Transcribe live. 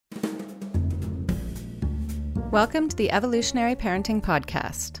Welcome to the Evolutionary Parenting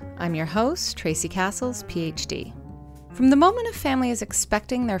Podcast. I'm your host, Tracy Castles, PhD. From the moment a family is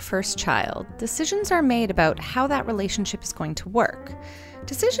expecting their first child, decisions are made about how that relationship is going to work.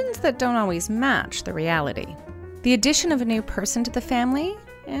 Decisions that don't always match the reality. The addition of a new person to the family,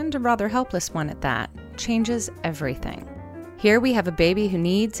 and a rather helpless one at that, changes everything. Here we have a baby who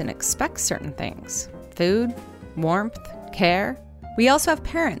needs and expects certain things: food, warmth, care. We also have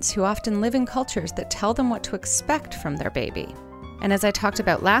parents who often live in cultures that tell them what to expect from their baby. And as I talked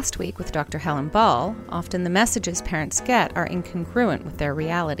about last week with Dr. Helen Ball, often the messages parents get are incongruent with their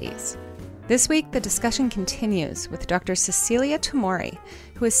realities. This week, the discussion continues with Dr. Cecilia Tomori,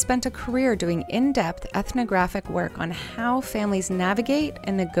 who has spent a career doing in-depth ethnographic work on how families navigate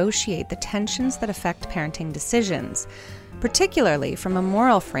and negotiate the tensions that affect parenting decisions, particularly from a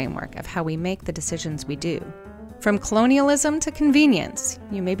moral framework of how we make the decisions we do. From colonialism to convenience,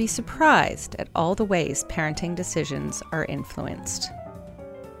 you may be surprised at all the ways parenting decisions are influenced.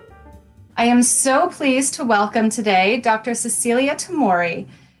 I am so pleased to welcome today Dr. Cecilia Tomori.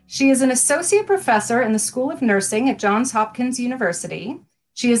 She is an associate professor in the School of Nursing at Johns Hopkins University.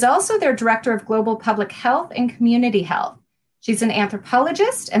 She is also their director of global public health and community health. She's an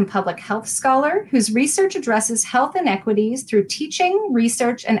anthropologist and public health scholar whose research addresses health inequities through teaching,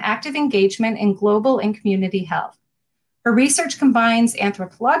 research, and active engagement in global and community health. Her research combines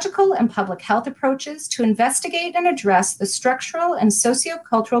anthropological and public health approaches to investigate and address the structural and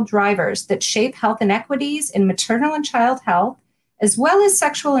sociocultural drivers that shape health inequities in maternal and child health, as well as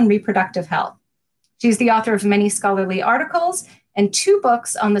sexual and reproductive health. She's the author of many scholarly articles and 2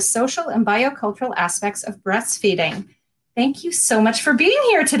 books on the social and biocultural aspects of breastfeeding. Thank you so much for being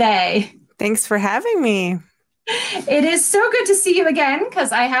here today. Thanks for having me. It is so good to see you again,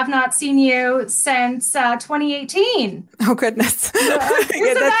 because I have not seen you since 2018. Oh, goodness.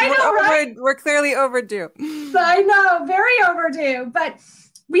 We're clearly overdue. I know, very overdue. But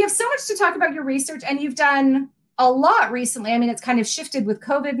we have so much to talk about your research, and you've done a lot recently. I mean, it's kind of shifted with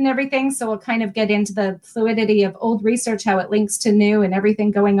COVID and everything, so we'll kind of get into the fluidity of old research, how it links to new and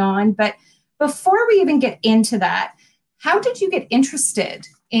everything going on. But before we even get into that, how did you get interested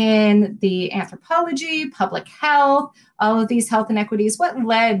in the anthropology, public health, all of these health inequities? What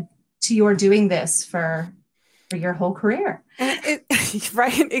led to your doing this for your whole career?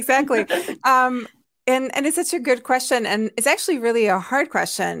 Right, exactly. And it's such a good question. And it's actually really a hard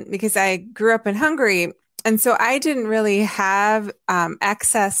question because I grew up in Hungary. And so I didn't really have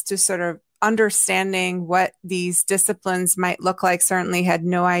access to sort of understanding what these disciplines might look like. Certainly had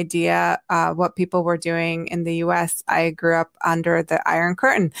no idea what people were doing in the US. I grew up under the Iron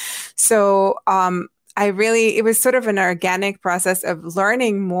Curtain. So it was sort of an organic process of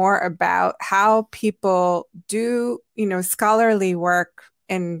learning more about how people do, scholarly work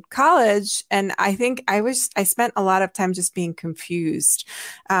in college. And I think I spent a lot of time just being confused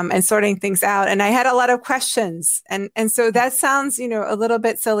and sorting things out. And I had a lot of questions. And so that sounds, a little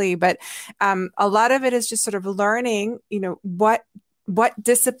bit silly, but a lot of it is just sort of learning, what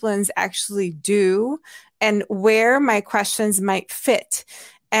disciplines actually do and where my questions might fit.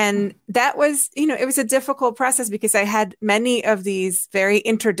 And that was, it was a difficult process because I had many of these very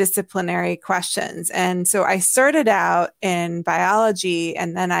interdisciplinary questions. And so I started out in biology,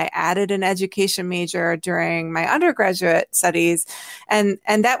 and then I added an education major during my undergraduate studies. And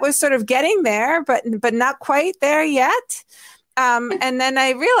that was sort of getting there, but not quite there yet. And then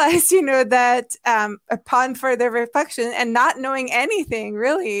I realized, that upon further reflection and not knowing anything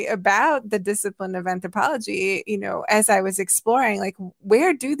really about the discipline of anthropology, as I was exploring, like,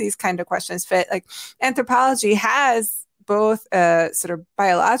 where do these kind of questions fit? Like, anthropology has both a sort of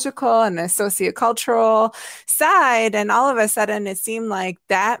biological and a sociocultural side. And all of a sudden, it seemed like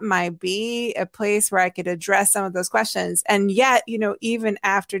that might be a place where I could address some of those questions. And yet, even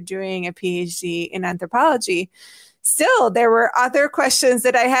after doing a PhD in anthropology, still, there were other questions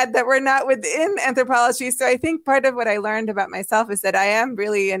that I had that were not within anthropology. So I think part of what I learned about myself is that I am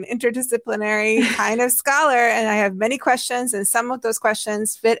really an interdisciplinary kind of scholar, and I have many questions, and some of those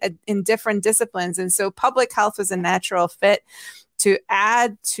questions fit in different disciplines. And so public health was a natural fit to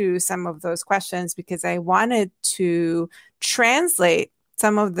add to some of those questions because I wanted to translate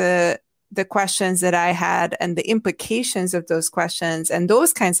some of the questions that I had and the implications of those questions. And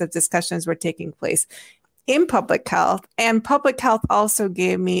those kinds of discussions were taking place in public health. And public health also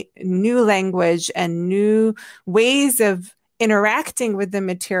gave me new language and new ways of interacting with the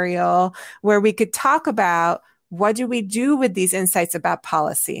material where we could talk about what do we do with these insights about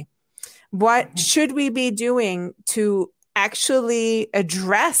policy? What should we be doing to actually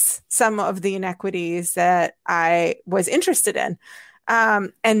address some of the inequities that I was interested in?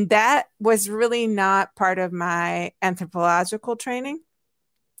 And that was really not part of my anthropological training.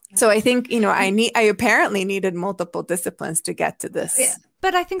 So I think, I apparently needed multiple disciplines to get to this. Yeah.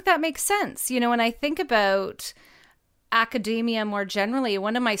 But I think that makes sense. When I think about academia more generally,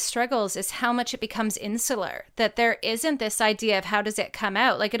 one of my struggles is how much it becomes insular, that there isn't this idea of how does it come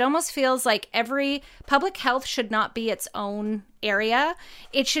out. Like, it almost feels like every public health should not be its own area.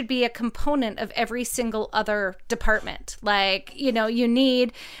 It should be a component of every single other department. Like, you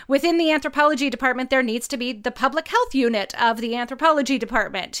need within the anthropology department, there needs to be the public health unit of the anthropology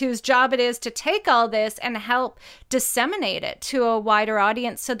department, whose job it is to take all this and help disseminate it to a wider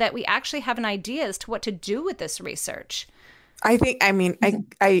audience so that we actually have an idea as to what to do with this research. I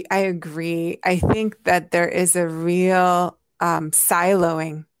agree. I think that there is a real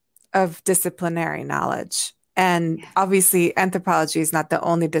siloing of disciplinary knowledge. And obviously, anthropology is not the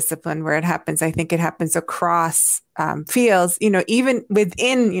only discipline where it happens. I think it happens across fields, even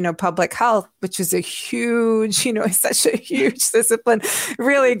within, public health, which is a huge, such a huge discipline,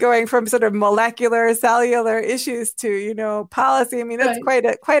 really going from sort of molecular, cellular issues to, policy. I mean, that's quite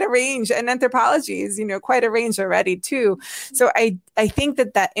a range. And anthropology is, quite a range already, too. So I think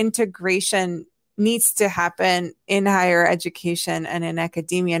that integration needs to happen in higher education and in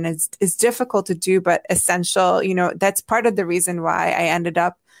academia, and is difficult to do, but essential. That's part of the reason why I ended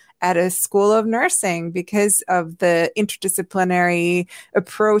up at a school of nursing, because of the interdisciplinary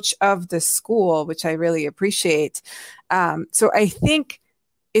approach of the school, which I really appreciate. So I think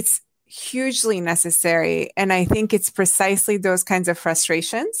it's hugely necessary. And I think it's precisely those kinds of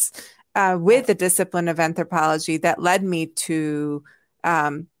frustrations with the discipline of anthropology that led me to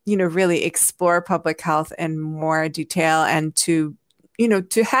really explore public health in more detail, and to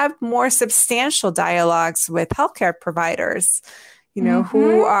have more substantial dialogues with healthcare providers,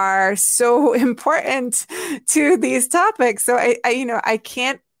 who are so important to these topics. So I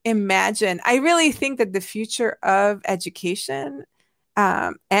can't imagine. I really think that the future of education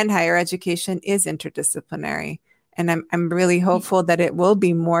and higher education is interdisciplinary, and I'm really hopeful that it will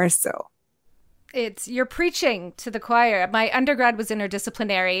be more so. You're preaching to the choir. My undergrad was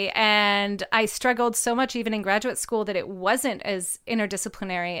interdisciplinary, and I struggled so much even in graduate school that it wasn't as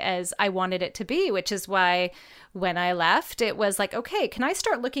interdisciplinary as I wanted it to be, which is why when I left, it was like, okay, can I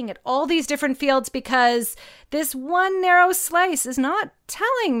start looking at all these different fields, because this one narrow slice is not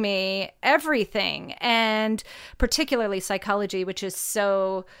telling me everything, and particularly psychology, which is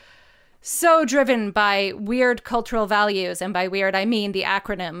so driven by weird cultural values. And by weird, I mean the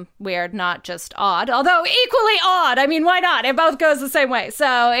acronym weird, not just odd, although equally odd. I mean, why not? It both goes the same way.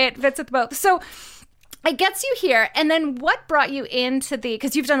 So it fits with both. So it gets you here. And then what brought you into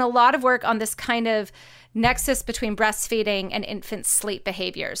because you've done a lot of work on this kind of nexus between breastfeeding and infant sleep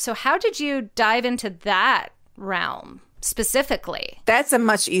behaviors. So how did you dive into that realm specifically? That's a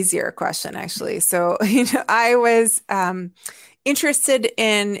much easier question, actually. So, I was interested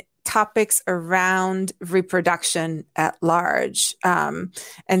in topics around reproduction at large. And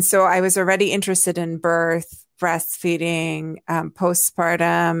so I was already interested in birth, breastfeeding,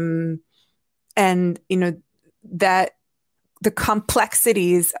 postpartum, and, that the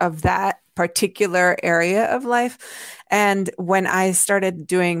complexities of that particular area of life. And when I started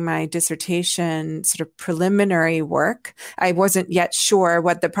doing my dissertation sort of preliminary work, I wasn't yet sure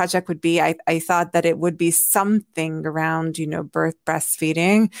what the project would be. I thought that it would be something around, birth,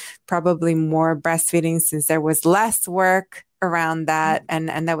 breastfeeding, probably more breastfeeding, since there was less work around that. And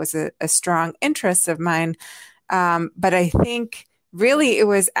that was a strong interest of mine. But I think really it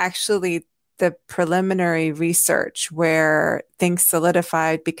was actually the preliminary research where things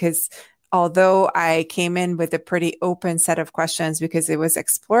solidified, because although I came in with a pretty open set of questions because it was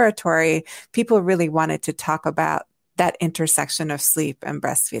exploratory, people really wanted to talk about that intersection of sleep and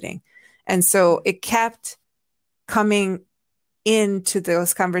breastfeeding. And so it kept coming into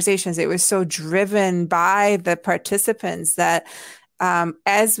those conversations. It was so driven by the participants that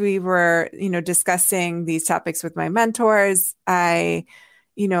as we were, discussing these topics with my mentors, I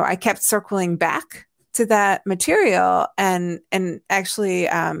kept circling back to that material, and actually,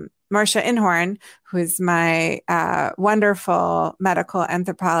 Marcia Inhorn, who is my wonderful medical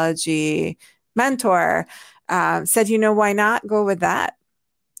anthropology mentor, said, why not go with that?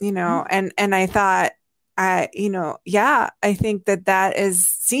 And I thought, I think that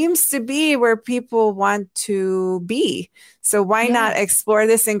seems to be where people want to be. So why not explore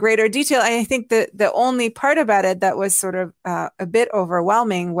this in greater detail? And I think that the only part about it that was sort of a bit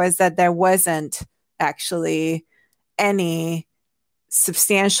overwhelming was that there wasn't actually any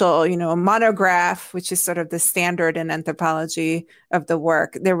substantial, monograph, which is sort of the standard in anthropology of the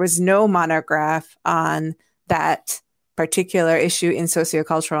work. There was no monograph on that particular issue in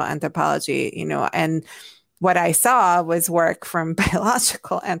sociocultural anthropology, and what I saw was work from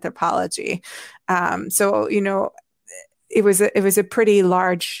biological anthropology. So, it was a pretty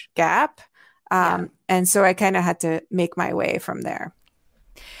large gap. And so I kind of had to make my way from there.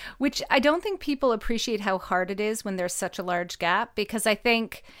 Which I don't think people appreciate how hard it is when there's such a large gap, because I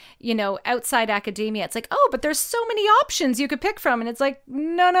think, outside academia, it's like, oh, but there's so many options you could pick from. And it's like,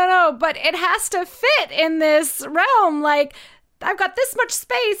 no, but it has to fit in this realm. Like, I've got this much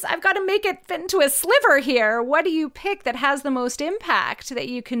space. I've got to make it fit into a sliver here. What do you pick that has the most impact that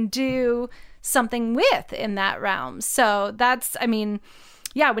you can do something with in that realm? So that's, when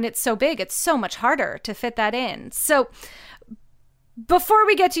it's so big, it's so much harder to fit that in. So before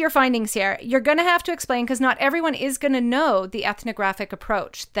we get to your findings here, you're going to have to explain, because not everyone is going to know the ethnographic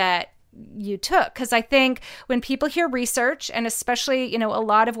approach that you took. Because I think when people hear research, and especially, a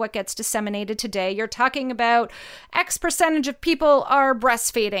lot of what gets disseminated today, you're talking about X percentage of people are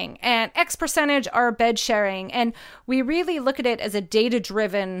breastfeeding and X percentage are bed sharing. And we really look at it as a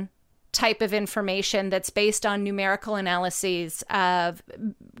data-driven type of information that's based on numerical analyses of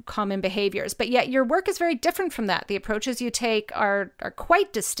common behaviors. But yet your work is very different from that. The approaches you take are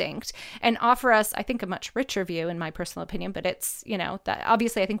quite distinct and offer us, I think, a much richer view, in my personal opinion. But it's, that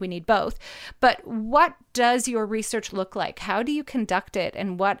obviously I think we need both. But what does your research look like? How do you conduct it?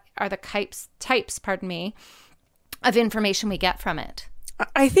 And what are the types, of information we get from it?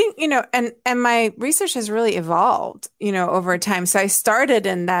 I think, and my research has really evolved, over time. So I started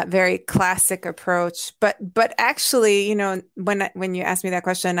in that very classic approach, but actually, when you asked me that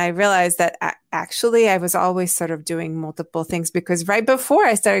question, I realized that actually I was always sort of doing multiple things, because right before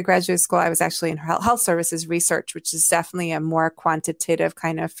I started graduate school, I was actually in health services research, which is definitely a more quantitative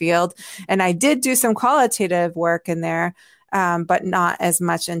kind of field. And I did do some qualitative work in there. But not as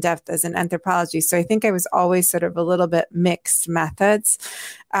much in depth as in anthropology. So I think I was always sort of a little bit mixed methods.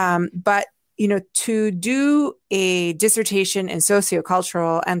 But, to do a dissertation in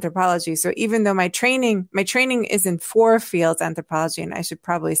sociocultural anthropology. So even though my training is in 4 fields, anthropology, and I should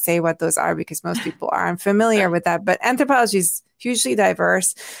probably say what those are because most people aren't familiar with that, but anthropology is hugely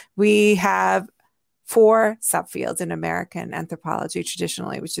diverse. We have 4 subfields in American anthropology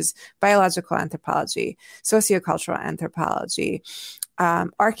traditionally, which is biological anthropology, sociocultural anthropology,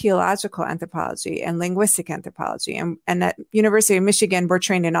 archaeological anthropology, and linguistic anthropology. And at University of Michigan, we're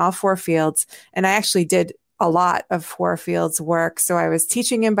trained in all 4 fields. And I actually did a lot of 4 fields work. So I was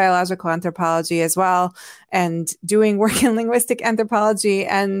teaching in biological anthropology as well, and doing work in linguistic anthropology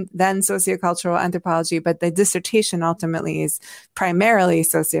and then sociocultural anthropology. But the dissertation ultimately is primarily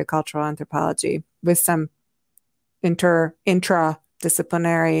sociocultural anthropology with some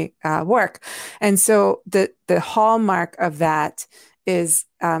intradisciplinary work. And so the hallmark of that is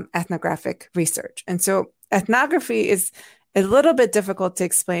ethnographic research. And so ethnography is a little bit difficult to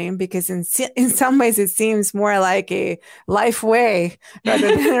explain because in some ways it seems more like a life way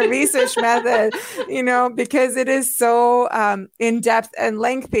rather than a research method, because it is so in-depth and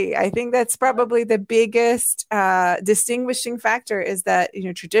lengthy. I think that's probably the biggest distinguishing factor, is that,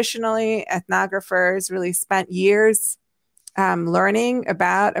 traditionally ethnographers really spent years learning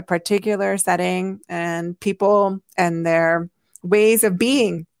about a particular setting and people and their ways of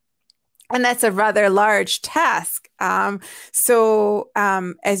being. And that's a rather large task. So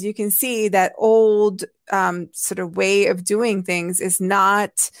as you can see, that old sort of way of doing things is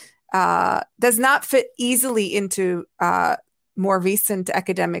does not fit easily into more recent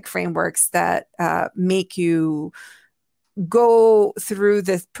academic frameworks that make you go through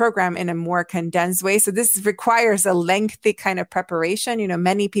this program in a more condensed way. So this requires a lengthy kind of preparation.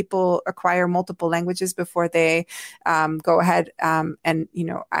 Many people acquire multiple languages before they go ahead.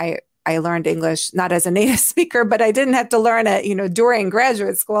 I learned English not as a native speaker, but I didn't have to learn it, during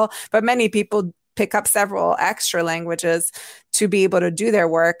graduate school. But many people pick up several extra languages to be able to do their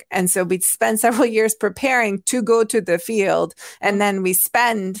work. And so we spend several years preparing to go to the field. And then we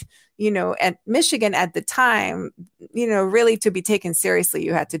spend, at Michigan at the time, really to be taken seriously,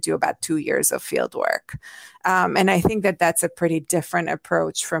 you had to do about 2 years of field work. And I think that that's a pretty different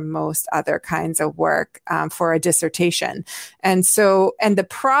approach from most other kinds of work for a dissertation. And the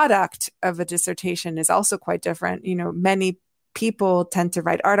product of a dissertation is also quite different. Many people tend to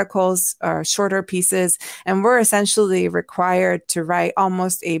write articles or shorter pieces, and we're essentially required to write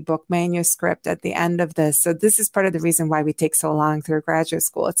almost a book manuscript at the end of this. So this is part of the reason why we take so long through graduate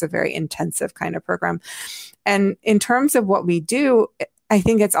school. It's a very intensive kind of program. And in terms of what we do, I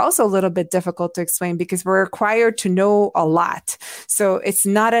think it's also a little bit difficult to explain because we're required to know a lot. So it's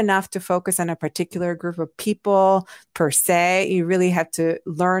not enough to focus on a particular group of people per se. You really have to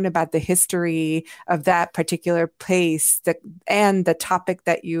learn about the history of that particular place and the topic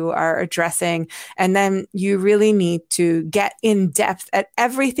that you are addressing. And then you really need to get in depth at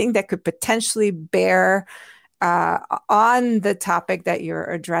everything that could potentially bear on the topic that you're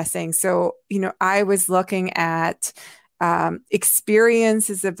addressing. So, I was looking at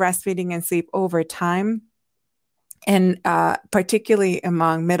experiences of breastfeeding and sleep over time, and particularly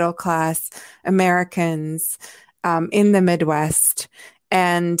among middle-class Americans in the Midwest.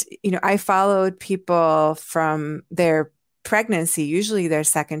 And, I followed people from their pregnancy, usually their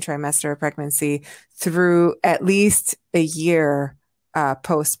second trimester of pregnancy, through at least a year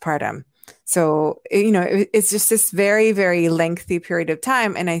postpartum. So, it's just this very, very lengthy period of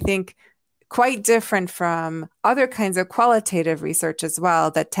time. And I think quite different from other kinds of qualitative research as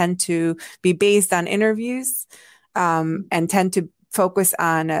well that tend to be based on interviews and tend to focus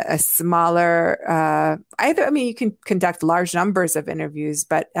on a smaller, you can conduct large numbers of interviews,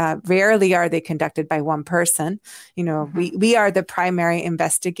 but rarely are they conducted by one person. We are the primary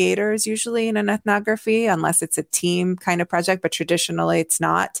investigators usually in an ethnography, unless it's a team kind of project, but traditionally it's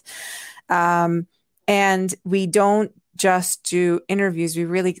not. And we don't just do interviews. We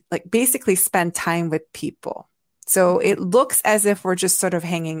really basically spend time with people. So it looks as if we're just sort of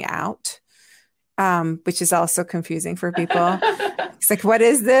hanging out, which is also confusing for people. It's like, what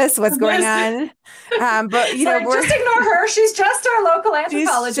is this? What's going on? But just ignore her. She's just our local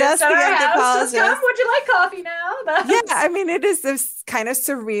anthropologist at our house. Just come. Would you like coffee now? It is this kind of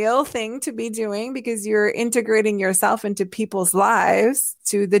surreal thing to be doing because you're integrating yourself into people's lives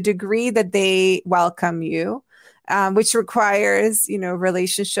to the degree that they welcome you. Which requires,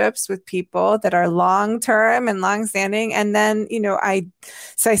 relationships with people that are long-term and long-standing. And then, I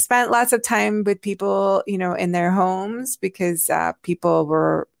spent lots of time with people, in their homes because people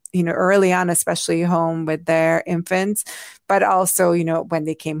were, early on, especially home with their infants, but also, when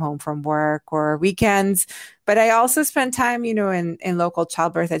they came home from work or weekends. But I also spent time, in local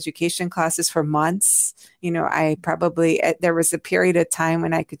childbirth education classes for months. There was a period of time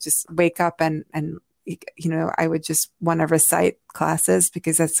when I could just wake up and I would just want to recite classes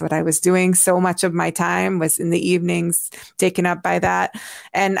because that's what I was doing. So much of my time was in the evenings taken up by that.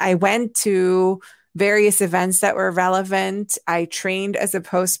 And I went to various events that were relevant. I trained as a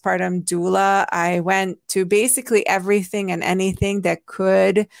postpartum doula. I went to basically everything and anything that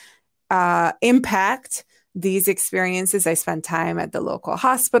could impact these experiences. I spent time at the local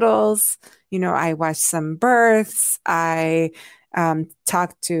hospitals. I watched some births. I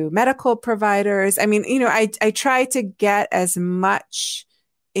talk to medical providers. I try to get as much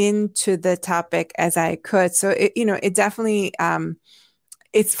into the topic as I could. So it definitely,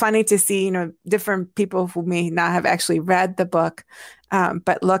 it's funny to see, different people who may not have actually read the book,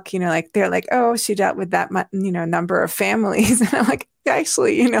 but look, they're like, oh, she dealt with that, number of families. And I'm like,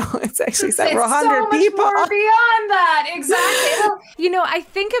 actually, it's actually several hundred people. More beyond that. Exactly. I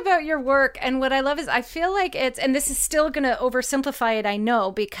think about your work, and what I love is I feel like and this is still going to oversimplify it, I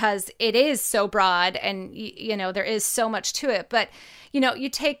know, because it is so broad and, there is so much to it. But, you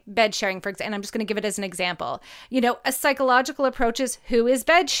take bed sharing, for example, and I'm just going to give it as an example. A psychological approach is, who is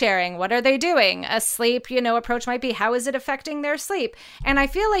bed sharing? What are they doing? A sleep, approach might be, how is it affecting their sleep? And I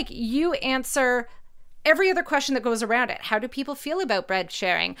feel like you answer every other question that goes around it. How do people feel about bed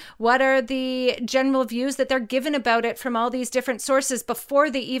sharing? What are the general views that they're given about it from all these different sources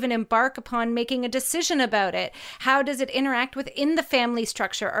before they even embark upon making a decision about it? How does it interact within the family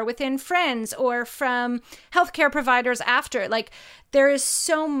structure or within friends or from healthcare providers after? There is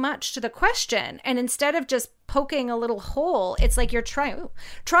so much to the question. And instead of just poking a little hole, it's like you're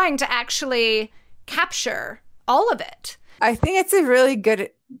trying to actually capture all of it. I think it's a really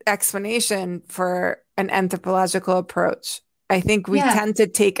good explanation for an anthropological approach. I think we tend to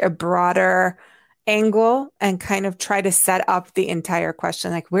take a broader angle and kind of try to set up the entire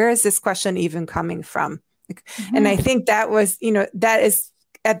question. Like, where is this question even coming from? And I think that was, that is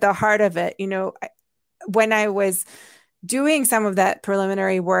at the heart of it. When I was doing some of that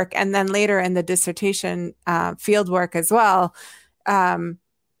preliminary work and then later in the dissertation field work as well,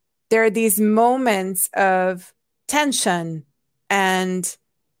 there are these moments of tension and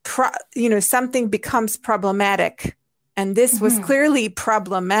something becomes problematic. And this was clearly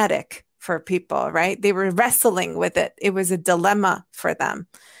problematic for people, right? They were wrestling with it. It was a dilemma for them.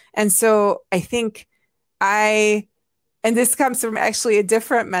 And so I think I and this comes from actually a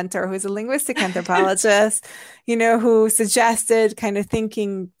different mentor who's a linguistic anthropologist, who suggested kind of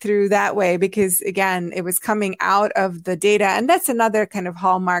thinking through that way, because again, it was coming out of the data. And that's another kind of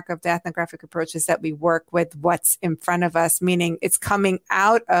hallmark of the ethnographic approach, is that we work with what's in front of us, meaning it's coming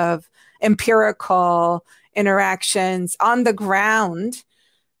out of empirical interactions on the ground.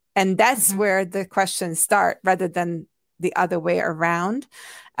 And that's where the questions start, rather than the other way around.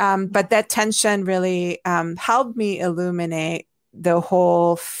 But that tension really helped me illuminate the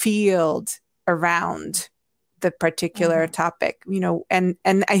whole field around the particular topic, and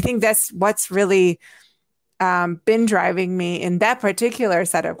I think that's what's really been driving me in that particular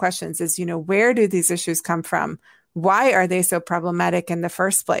set of questions is, where do these issues come from? Why are they so problematic in the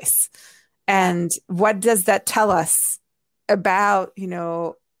first place? And what does that tell us about,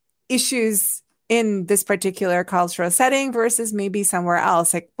 issues in this particular cultural setting versus maybe somewhere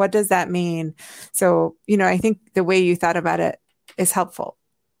else? Like, what does that mean? So, I think the way you thought about it is helpful.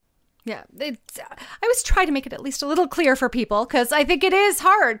 Yeah, I always try to make it at least a little clear for people, because I think it is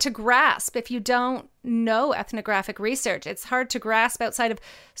hard to grasp if you don't know ethnographic research. It's hard to grasp outside of,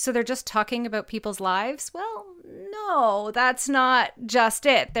 so they're just talking about people's lives? Well, no, that's not just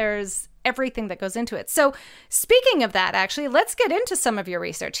it. There's everything that goes into it. So speaking of that, actually, let's get into some of your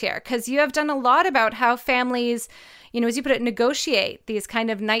research here, because you have done a lot about how families, as you put it, negotiate these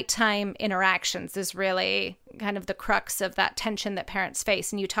kind of nighttime interactions is really kind of the crux of that tension that parents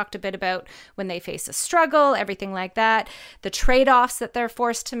face. And you talked a bit about when they face a struggle, everything like that, the trade-offs that they're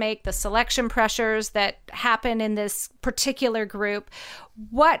forced to make, the selection pressures that happen in this particular group.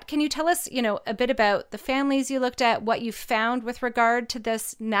 What can you tell us, a bit about the families you looked at, what you found with regard to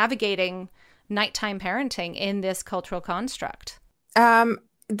this navigating nighttime parenting in this cultural construct?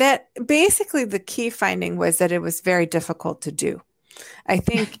 That basically the key finding was that it was very difficult to do. I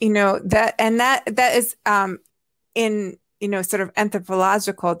think, that is in, sort of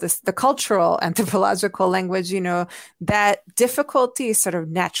anthropological, the cultural anthropological language, that difficulty is sort of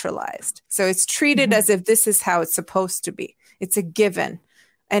naturalized. So it's treated as if this is how it's supposed to be. It's a given.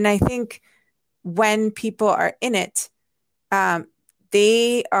 And I think when people are in it,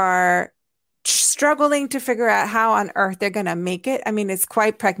 they are struggling to figure out how on earth they're going to make it. I mean, it's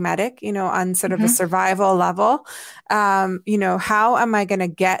quite pragmatic, on sort of a survival level. How am I going to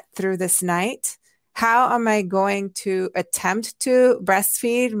get through this night? How am I going to attempt to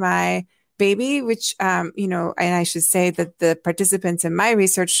breastfeed my baby? Which, and I should say that the participants in my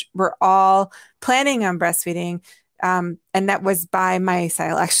research were all planning on breastfeeding. And that was by my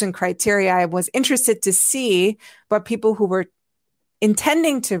selection criteria. I was interested to see what people who were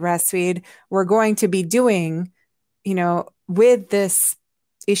intending to breastfeed were going to be doing, with this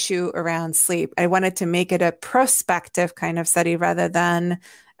issue around sleep. I wanted to make it a prospective kind of study rather than,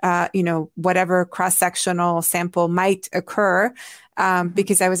 whatever cross-sectional sample might occur,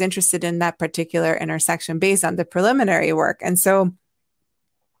 because I was interested in that particular intersection based on the preliminary work. And so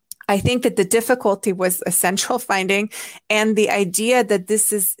I think that the difficulty was a central finding, and the idea that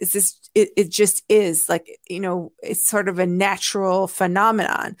it just is like, it's sort of a natural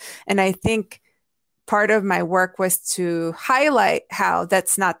phenomenon. And I think part of my work was to highlight how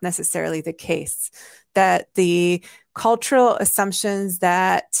that's not necessarily the case, that the cultural assumptions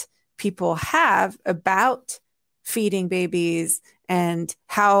that people have about feeding babies and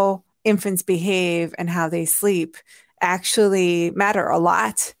how infants behave and how they sleep actually matter a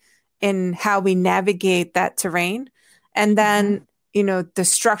lot in how we navigate that terrain. And then, the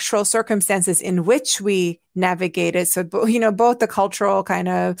structural circumstances in which we navigate it. So, both the cultural kind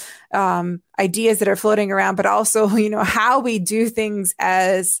of ideas that are floating around, but also, how we do things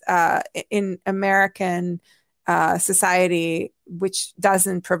as in American society, which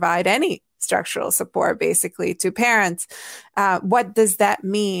doesn't provide any structural support basically to parents. What does that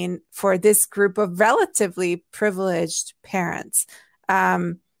mean for this group of relatively privileged parents?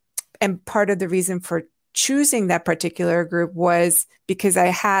 And part of the reason for choosing that particular group was because I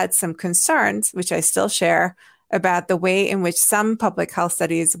had some concerns, which I still share, about the way in which some public health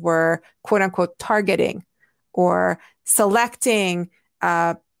studies were, quote unquote, targeting or selecting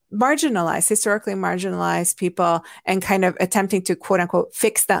historically marginalized people and kind of attempting to, quote unquote,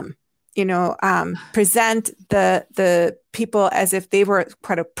 fix them, present the people as if they were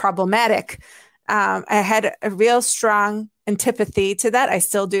quite a problematic. I had a real strong antipathy to that. I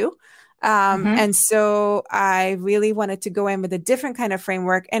still do. And so I really wanted to go in with a different kind of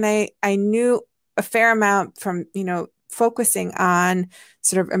framework. And I knew a fair amount from, focusing on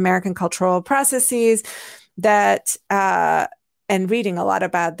sort of American cultural processes that, and reading a lot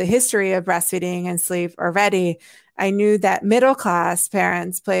about the history of breastfeeding and sleep already. I knew that middle-class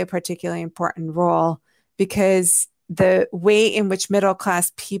parents play a particularly important role because the way in which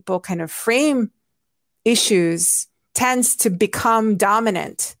middle-class people kind of frame issues tends to become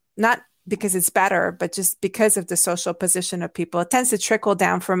dominant, not because it's better, but just because of the social position of people. It tends to trickle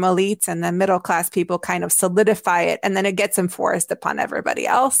down from elites, and then middle-class people kind of solidify it, and then it gets enforced upon everybody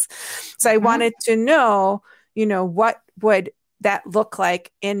else. So I wanted to know, what would that look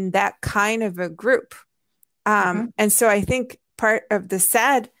like in that kind of a group? And so I think part of the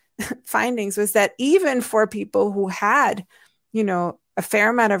sad findings was that even for people who had, a fair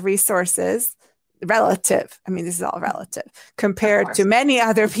amount of resources, relative, I mean, this is all relative, compared to many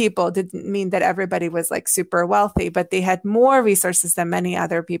other people, didn't mean that everybody was like super wealthy, but they had more resources than many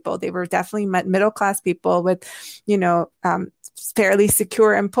other people. They were definitely middle-class people with, fairly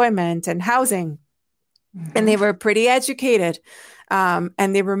secure employment and housing. And they were pretty educated.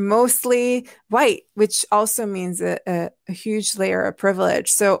 And they were mostly white, which also means a huge layer of privilege.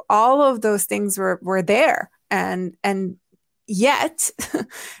 So all of those things were there. And yet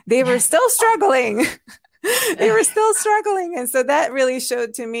they were still struggling. They were still struggling. And so that really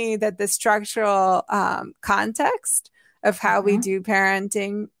showed to me that the structural context of how we do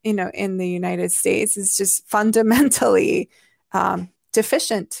parenting, in the United States is just fundamentally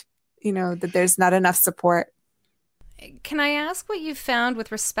deficient, that there's not enough support. Can I ask what you found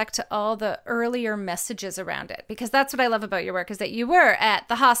with respect to all the earlier messages around it? Because that's what I love about your work, is that you were at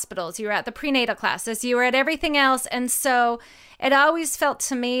the hospitals, you were at the prenatal classes, you were at everything else. And so it always felt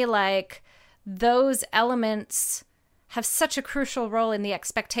to me like those elements have such a crucial role in the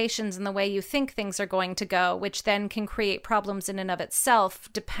expectations and the way you think things are going to go, which then can create problems in and of itself,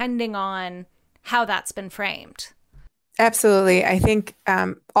 depending on how that's been framed. Absolutely. I think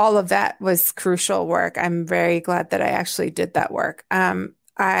all of that was crucial work. I'm very glad that I actually did that work.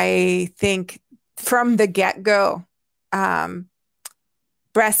 I think from the get-go,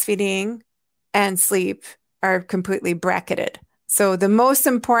 breastfeeding and sleep are completely bracketed. So the most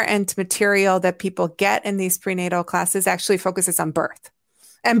important material that people get in these prenatal classes actually focuses on birth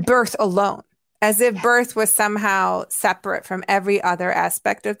and birth alone, as if birth was somehow separate from every other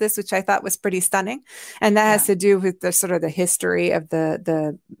aspect of this, which I thought was pretty stunning. And that has to do with the sort of the history of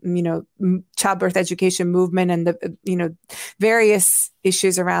the childbirth education movement and the, various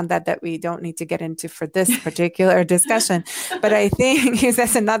issues around that we don't need to get into for this particular discussion. But I think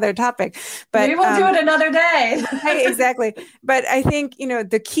that's another topic. But we will do it another day. Right, exactly. But I think,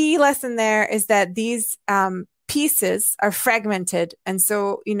 the key lesson there is that these pieces are fragmented. And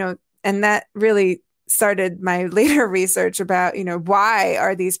so, and that really started my later research about, why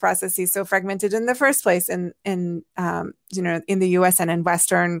are these processes so fragmented in the first place in the US and in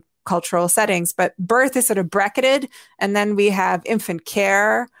Western cultural settings. But birth is sort of bracketed. And then we have infant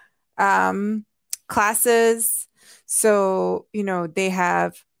care classes. So, they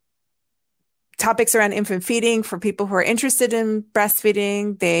have topics around infant feeding for people who are interested in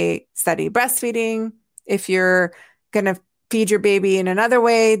breastfeeding. They study breastfeeding. If you're going to feed your baby in another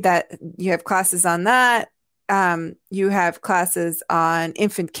way, that you have classes on that. You have classes on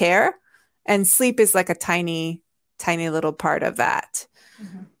infant care, and sleep is like a tiny, tiny little part of that.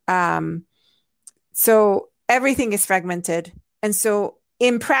 So everything is fragmented. And so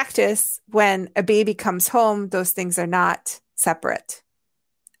in practice, when a baby comes home, those things are not separate.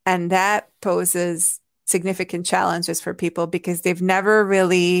 And that poses significant challenges for people because they've never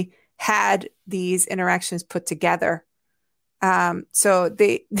really had these interactions put together. So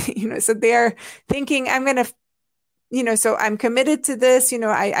they, so they're thinking, I'm going to, so I'm committed to this,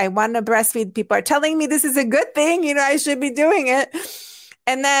 I want to breastfeed. People are telling me this is a good thing, I should be doing it.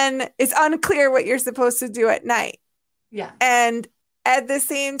 And then it's unclear what you're supposed to do at night. Yeah. And at the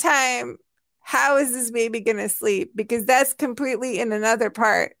same time, how is this baby going to sleep? Because that's completely in another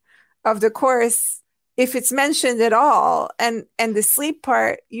part of the course, if it's mentioned at all. And the sleep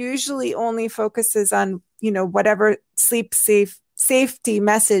part usually only focuses on, whatever sleep safety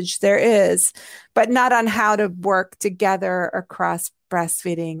message there is, but not on how to work together across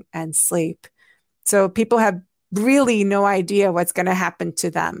breastfeeding and sleep. So people have really no idea what's going to happen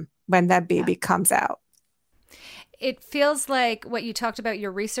to them when that baby comes out. It feels like what you talked about,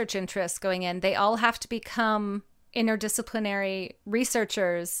 your research interests going in, they all have to become interdisciplinary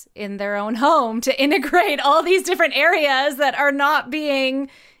researchers in their own home to integrate all these different areas that are not being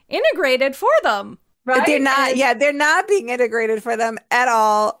integrated for them. Right? They're not being integrated for them at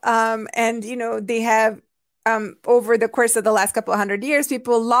all. And, they have, over the course of the last couple of 100 years,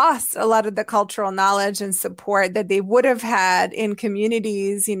 people lost a lot of the cultural knowledge and support that they would have had in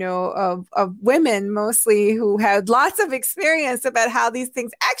communities, of women mostly who had lots of experience about how these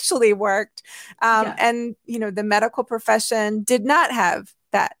things actually worked. And, the medical profession did not have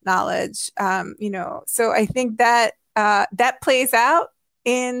that knowledge, so I think that that plays out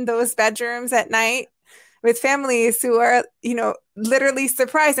in those bedrooms at night with families who are, literally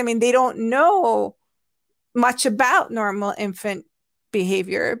surprised. I mean, they don't know much about normal infant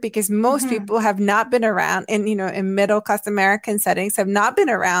behavior because most people have not been around in middle class American settings, have not been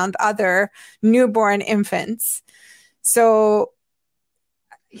around other newborn infants. So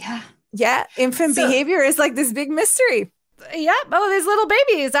infant behavior is like this big mystery. Yeah. Oh, there's little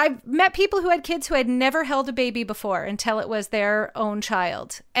babies. I've met people who had kids who had never held a baby before until it was their own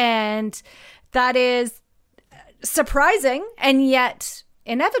child. And that is surprising and yet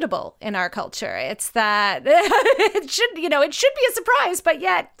inevitable in our culture. It's that it should be a surprise, but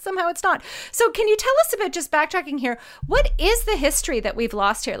yet somehow it's not. So can you tell us a bit, just backtracking here, what is the history that we've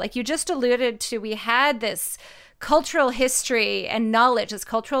lost here? Like you just alluded to, we had this cultural history and knowledge, this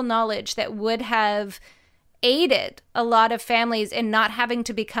cultural knowledge that would have aided a lot of families in not having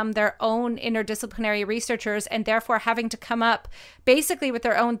to become their own interdisciplinary researchers and therefore having to come up basically with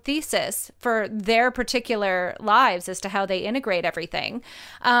their own thesis for their particular lives as to how they integrate everything.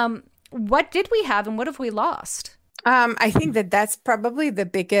 What did we have and what have we lost? I think that's probably the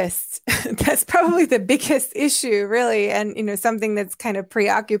biggest issue, really. And, something that's kind of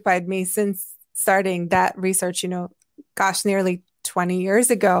preoccupied me since starting that research, nearly 20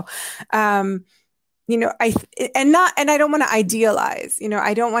 years ago. I don't want to idealize,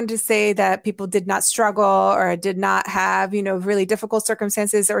 I don't want to say that people did not struggle or did not have, really difficult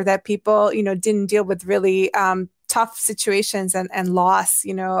circumstances, or that people, didn't deal with really tough situations and loss,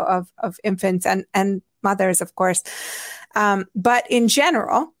 of infants and mothers, of course. But in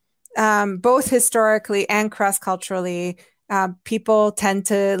general, both historically and cross-culturally, people tend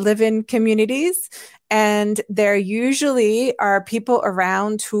to live in communities, and there usually are people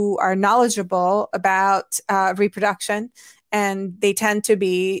around who are knowledgeable about reproduction, and they tend to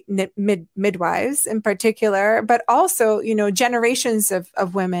be midwives in particular, but also, generations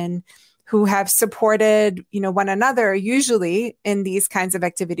of women who have supported, one another, usually in these kinds of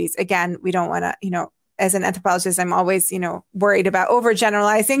activities. Again, we don't want to, as an anthropologist, I'm always, worried about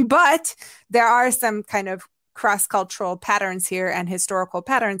overgeneralizing, but there are some kind of cross-cultural patterns here and historical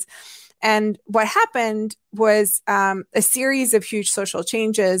patterns. And what happened was a series of huge social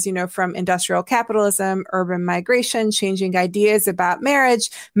changes, from industrial capitalism, urban migration, changing ideas about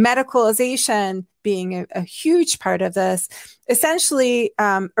marriage, medicalization being a huge part of this, essentially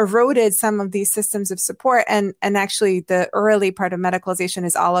eroded some of these systems of support. And actually, the early part of medicalization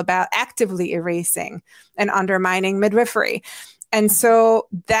is all about actively erasing and undermining midwifery. And so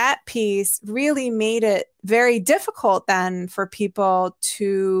that piece really made it very difficult then for people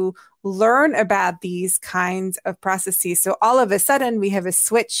to learn about these kinds of processes. So all of a sudden, we have a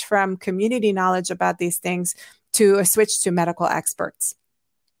switch from community knowledge about these things to a switch to medical experts.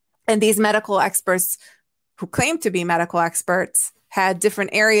 And these medical experts who claim to be medical experts had different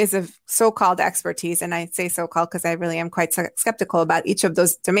areas of so-called expertise. And I say so-called because I really am quite skeptical about each of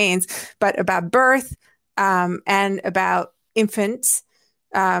those domains, but about birth and about infants.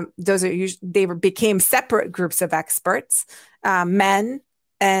 Those are they became separate groups of experts, men,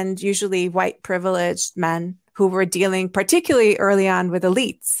 and usually white privileged men who were dealing particularly early on with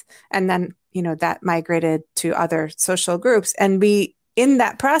elites. And then, that migrated to other social groups. And in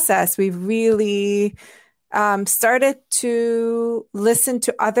that process, we really started to listen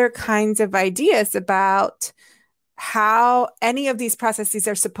to other kinds of ideas about how any of these processes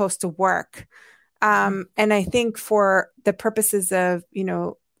are supposed to work. And I think for the purposes of,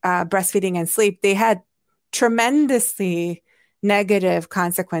 breastfeeding and sleep, they had tremendously negative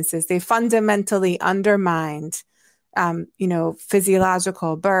consequences. They fundamentally undermined,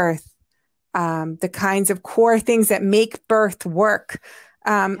 physiological birth, the kinds of core things that make birth work.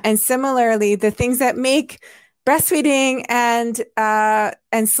 And similarly, the things that make breastfeeding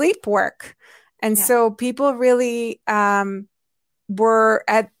and sleep work. And so people really were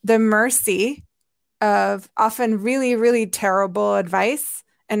at the mercy of often really, really terrible advice.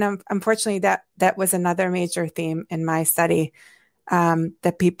 And unfortunately, that was another major theme in my study,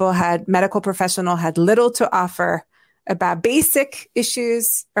 that medical professionals had little to offer about basic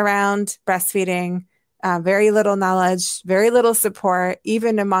issues around breastfeeding, very little knowledge, very little support,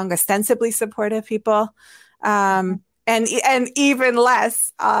 even among ostensibly supportive people, and even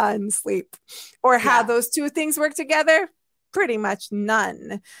less on sleep or how those two things work together. Pretty much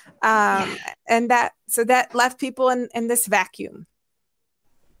none. And that left people in this vacuum.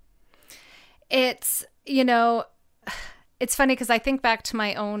 It's, it's funny because I think back to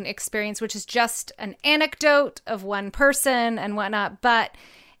my own experience, which is just an anecdote of one person and whatnot, but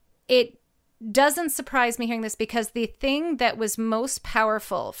it doesn't surprise me hearing this, because the thing that was most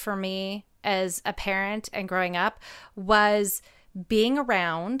powerful for me as a parent and growing up was being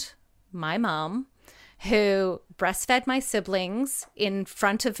around my mom, who breastfed my siblings in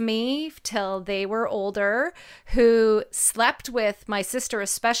front of me till they were older, who slept with my sister,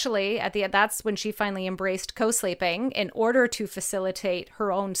 especially that's when she finally embraced co-sleeping in order to facilitate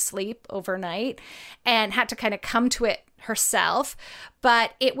her own sleep overnight, and had to kind of come to it herself.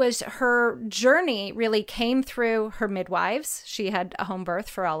 But it was her journey really came through her midwives. She had a home birth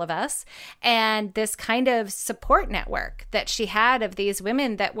for all of us, and this kind of support network that she had of these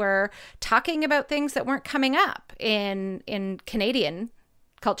women that were talking about things that weren't coming up in Canadian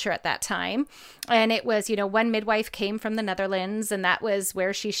culture at that time. And it was, one midwife came from the Netherlands, and that was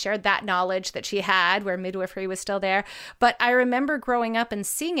where she shared that knowledge that she had, where midwifery was still there. But I remember growing up and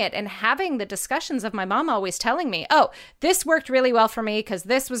seeing it and having the discussions of my mom always telling me, oh, this worked really well for me because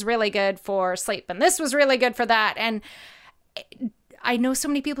this was really good for sleep and this was really good for that. And I know so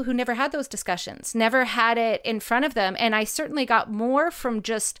many people who never had those discussions, never had it in front of them. And I certainly got more from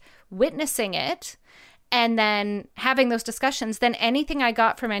just witnessing it and then having those discussions than anything I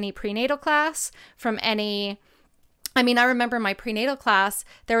got from any prenatal class, I remember my prenatal class,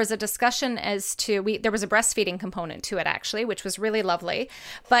 there was a discussion as to, there was a breastfeeding component to it actually, which was really lovely.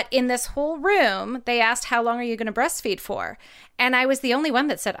 But in this whole room, they asked, how long are you going to breastfeed for? And I was the only one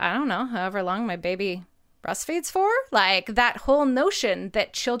that said, I don't know, however long my baby breastfeeds for. Like that whole notion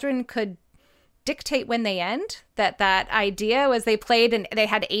that children could dictate when they end, that idea was they played and they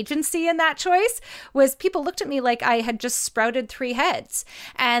had agency in that choice, was people looked at me like I had just sprouted 3 heads.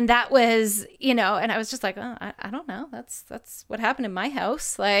 And that was, and I was just like, oh, I don't know. That's what happened in my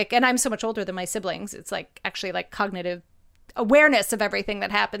house. Like, and I'm so much older than my siblings. It's like actually like cognitive awareness of everything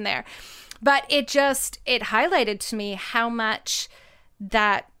that happened there. But it highlighted to me how much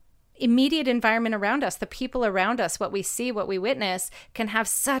that immediate environment around us, the people around us, what we see, what we witness, can have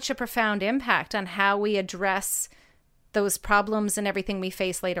such a profound impact on how we address those problems and everything we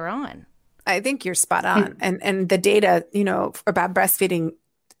face later on. I think you're spot on. And the data, about breastfeeding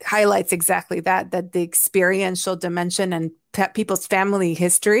highlights exactly that the experiential dimension and people's family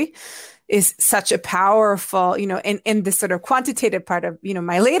history is such a powerful, in the sort of quantitative part of,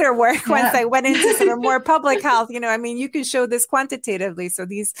 my later work, once I went into sort of more public health, you can show this quantitatively. So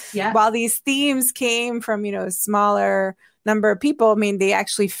while these themes came from, a smaller number of people, they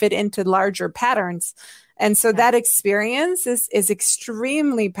actually fit into larger patterns. And so that experience is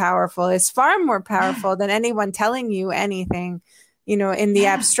extremely powerful. It's far more powerful than anyone telling you anything, in the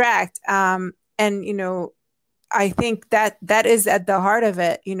abstract. I think that is at the heart of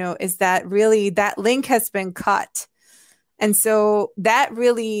it, is that really that link has been cut. And so that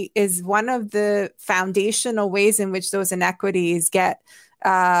really is one of the foundational ways in which those inequities get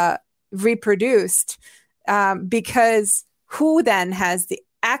reproduced, because who then has the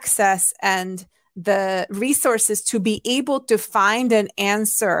access and the resources to be able to find an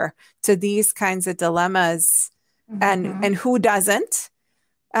answer to these kinds of dilemmas, and who doesn't?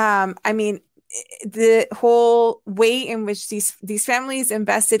 The whole way in which these families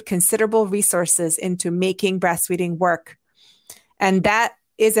invested considerable resources into making breastfeeding work. And that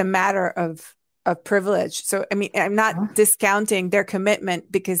is a matter of privilege. So, I'm not discounting their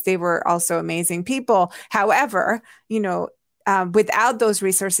commitment because they were also amazing people. However, without those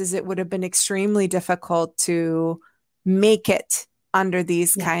resources, it would have been extremely difficult to make it under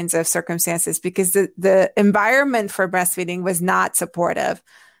these kinds of circumstances because the environment for breastfeeding was not supportive.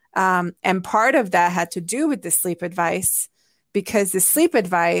 And part of that had to do with the sleep advice, because the sleep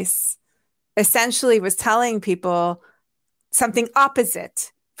advice essentially was telling people something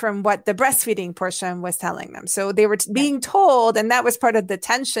opposite from what the breastfeeding portion was telling them. So they were being told, and that was part of the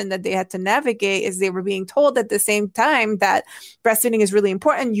tension that they had to navigate, is they were being told at the same time that breastfeeding is really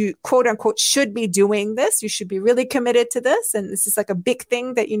important. You, quote unquote, should be doing this. You should be really committed to this. And this is like a big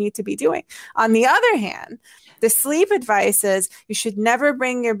thing that you need to be doing. On the other hand, the sleep advice is you should never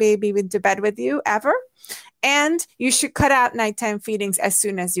bring your baby into bed with you ever. And you should cut out nighttime feedings as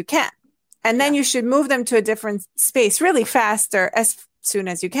soon as you can. And then you should move them to a different space really faster as soon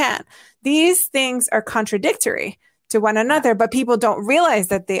as you can. These things are contradictory to one another, but people don't realize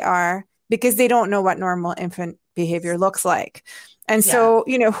that they are because they don't know what normal infant behavior looks like. And so,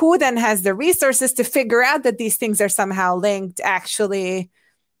 who then has the resources to figure out that these things are somehow linked actually,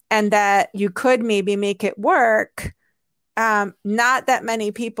 and that you could maybe make it work? Not that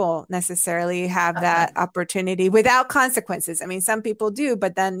many people necessarily have that opportunity without consequences. Some people do,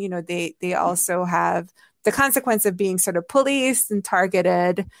 but then, they also have the consequence of being sort of policed and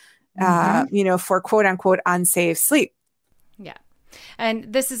targeted, for quote unquote unsafe sleep. Yeah.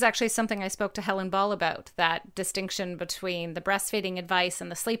 And this is actually something I spoke to Helen Ball about, that distinction between the breastfeeding advice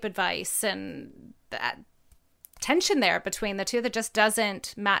and the sleep advice, and that tension there between the two that just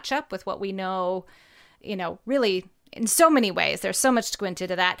doesn't match up with what we know, really in so many ways. There's so much to go into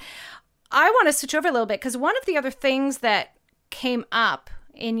that. I want to switch over a little bit, because one of the other things that came up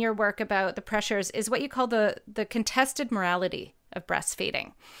in your work about the pressures is what you call the contested morality of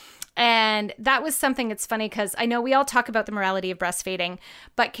breastfeeding. And that was something that's funny, because I know we all talk about the morality of breastfeeding,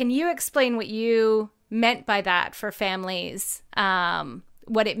 but can you explain what you meant by that for families,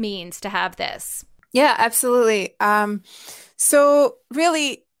 what it means to have this? Yeah, absolutely. So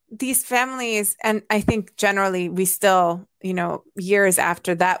really, these families, and I think generally we still, years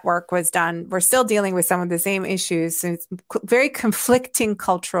after that work was done, we're still dealing with some of the same issues. So it's very conflicting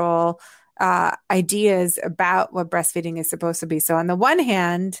cultural ideas about what breastfeeding is supposed to be. So on the one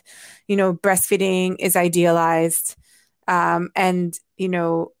hand, breastfeeding is idealized, and,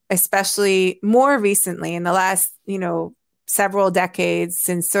 especially more recently in the last, several decades,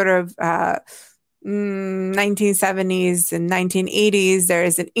 since sort of 1970s and 1980s, there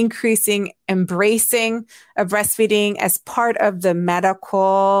is an increasing embracing of breastfeeding as part of the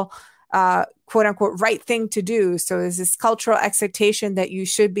medical quote unquote right thing to do. So there's this cultural expectation that you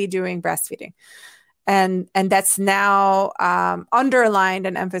should be doing breastfeeding. And that's now underlined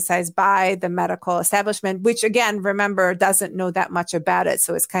and emphasized by the medical establishment, which again, remember, doesn't know that much about it.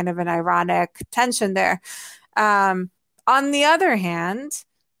 So it's kind of an ironic tension there. On the other hand,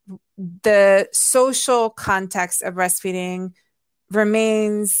 the social context of breastfeeding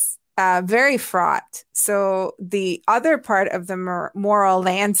remains very fraught. So the other part of the moral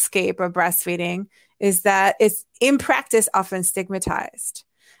landscape of breastfeeding is that it's in practice often stigmatized.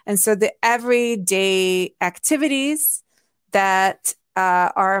 And so the everyday activities that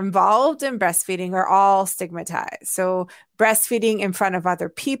are involved in breastfeeding are all stigmatized. So breastfeeding in front of other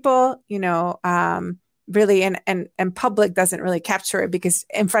people, really, and public doesn't really capture it, because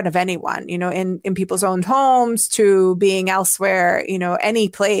in front of anyone, in people's own homes to being elsewhere, any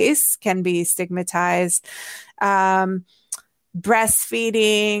place can be stigmatized.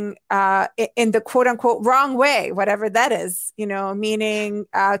 Breastfeeding in the quote unquote wrong way, whatever that is, meaning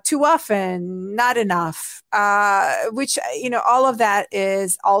too often, not enough, which, all of that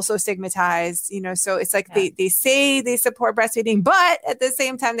is also stigmatized, so it's like they say they support breastfeeding, but at the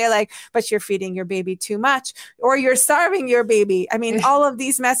same time, they're like, but you're feeding your baby too much, or you're starving your baby. I mean, all of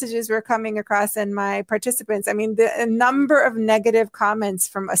these messages were coming across in my participants. I mean, the number of negative comments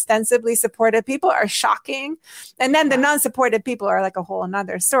from ostensibly supportive people are shocking. And then the non-supportive people are like a whole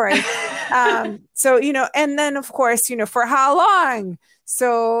another story. So, and then of course, for how long?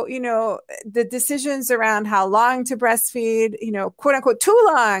 So, the decisions around how long to breastfeed, quote unquote, too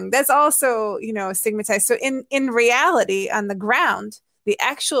long, that's also, stigmatized. So in reality, on the ground, the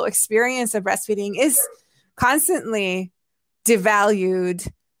actual experience of breastfeeding is constantly devalued,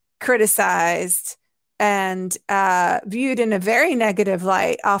 criticized, and viewed in a very negative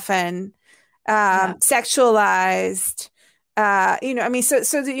light, often sexualized.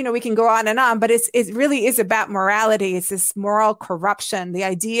 We can go on, but it really is about morality. It's this moral corruption. The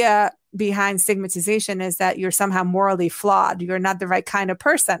idea behind stigmatization is that you're somehow morally flawed. You're not the right kind of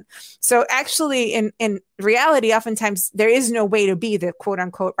person. So actually, in reality, oftentimes there is no way to be the quote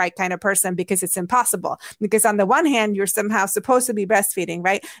unquote right kind of person, because it's impossible. Because on the one hand, you're somehow supposed to be breastfeeding,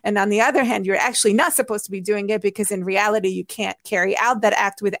 right? And on the other hand, you're actually not supposed to be doing it, because in reality, you can't carry out that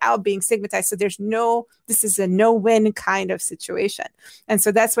act without being stigmatized. So this is a no-win kind of situation. And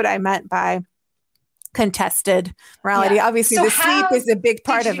so that's what I meant by contested morality. Obviously, so the sleep is a big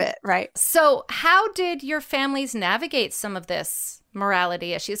part of it, right? So how did your families navigate some of this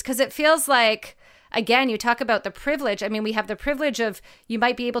morality issues? Because it feels like, again, you talk about the privilege. I mean, we have the privilege of, you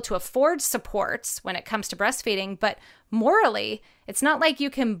might be able to afford supports when it comes to breastfeeding, but morally, it's not like you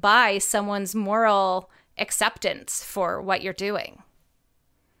can buy someone's moral acceptance for what you're doing.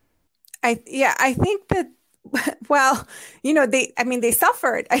 I think that, well, they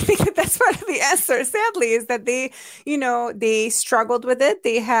suffered. I think that's part of the answer, sadly, is that they struggled with it.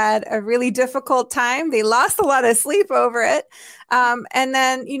 They had a really difficult time. They lost a lot of sleep over it. And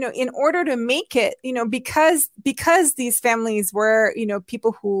then, in order to make it, because these families were,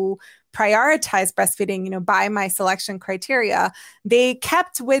 people who prioritize breastfeeding, by my selection criteria, they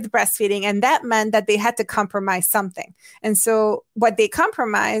kept with breastfeeding. And that meant that they had to compromise something. And so what they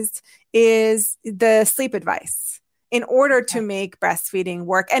compromised is the sleep advice in order to make breastfeeding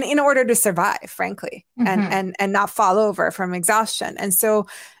work and in order to survive, frankly, and not fall over from exhaustion. And so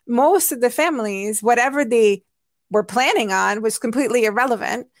most of the families, whatever they were planning on was completely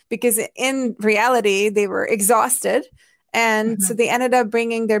irrelevant, because in reality, they were exhausted And so they ended up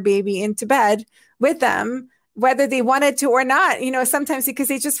bringing their baby into bed with them, whether they wanted to or not, sometimes because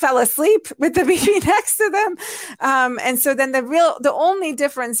they just fell asleep with the baby next to them. And so then the only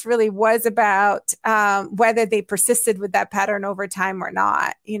difference really was about whether they persisted with that pattern over time or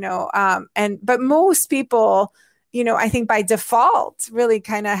not, but most people, I think by default really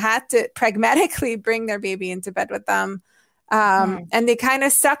kind of had to pragmatically bring their baby into bed with them. And they kind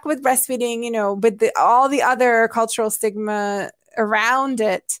of stuck with breastfeeding, with all the other cultural stigma around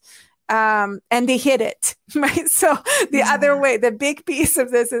it. And they hid it, right? So the other way, the big piece of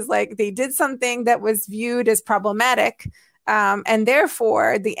this is like they did something that was viewed as problematic. And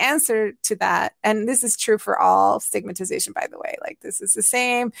therefore the answer to that, and this is true for all stigmatization, by the way, like this is the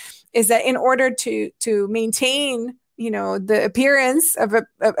same, is that in order to maintain the appearance of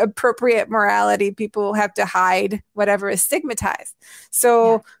appropriate morality, people have to hide whatever is stigmatized.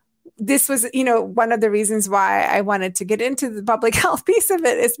 So this was, one of the reasons why I wanted to get into the public health piece of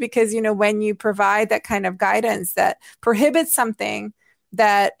it is because, when you provide that kind of guidance that prohibits something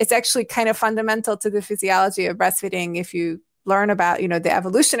that is actually kind of fundamental to the physiology of breastfeeding, if you learn about, the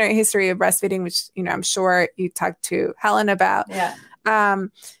evolutionary history of breastfeeding, which, I'm sure you talked to Helen about,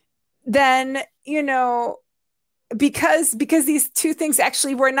 then, because these two things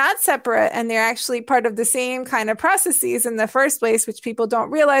actually were not separate and they're actually part of the same kind of processes in the first place, which people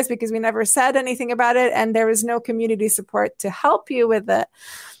don't realize because we never said anything about it and there was no community support to help you with it,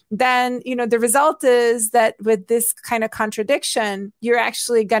 then, the result is that with this kind of contradiction, you're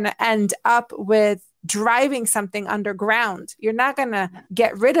actually going to end up with driving something underground. You're not going to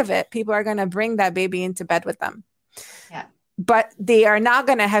get rid of it. People are going to bring that baby into bed with them. Yeah. But they are not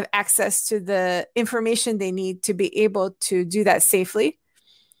going to have access to the information they need to be able to do that safely,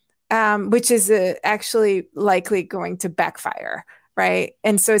 which is actually likely going to backfire, right?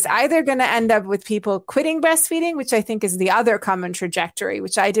 And so it's either going to end up with people quitting breastfeeding, which I think is the other common trajectory,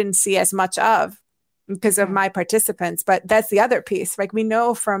 which I didn't see as much of because of my participants. But that's the other piece. Like we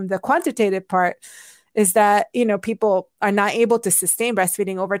know from the quantitative part is that, people are not able to sustain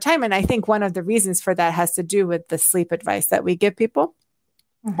breastfeeding over time. And I think one of the reasons for that has to do with the sleep advice that we give people,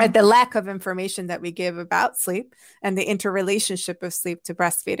 right? The lack of information that we give about sleep and the interrelationship of sleep to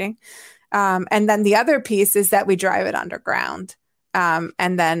breastfeeding. And then the other piece is that we drive it underground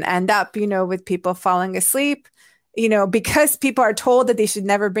and then end up, with people falling asleep, because people are told that they should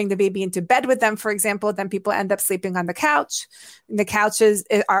never bring the baby into bed with them, for example, then people end up sleeping on the couch. And the couches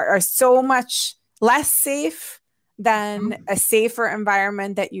are so much less safe than a safer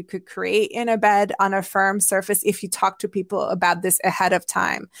environment that you could create in a bed on a firm surface if you talk to people about this ahead of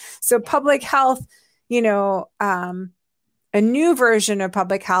time. So public health, a new version of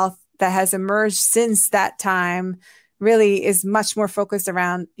public health that has emerged since that time really is much more focused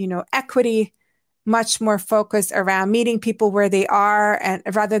around, equity, much more focused around meeting people where they are and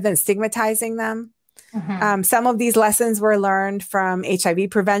rather than stigmatizing them. Some of these lessons were learned from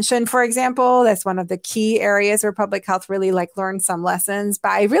HIV prevention, for example. That's one of the key areas where public health really learned some lessons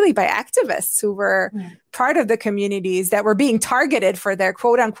by activists who were part of the communities that were being targeted for their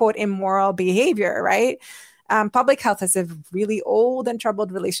quote unquote immoral behavior, right? Public health has a really old and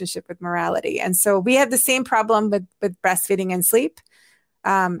troubled relationship with morality. And so we have the same problem with breastfeeding and sleep.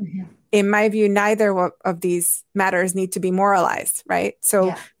 In my view, neither of these matters need to be moralized, right?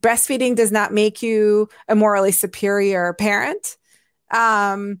 So breastfeeding does not make you a morally superior parent.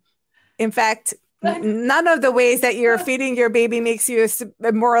 In fact, none of the ways that you're feeding your baby makes you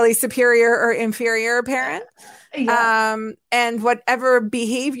a morally superior or inferior parent. And whatever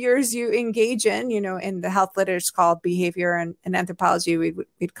behaviors you engage in, in the health literature called behavior and anthropology,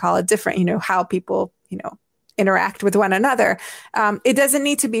 we'd call it different, how people, interact with one another. It doesn't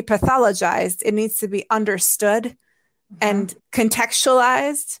need to be pathologized. It needs to be understood and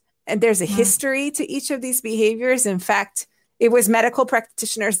contextualized. And there's a history to each of these behaviors. In fact, it was medical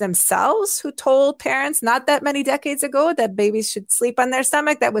practitioners themselves who told parents not that many decades ago that babies should sleep on their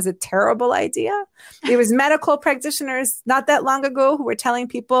stomach. That was a terrible idea. It was medical practitioners not that long ago who were telling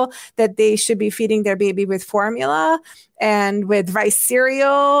people that they should be feeding their baby with formula and with rice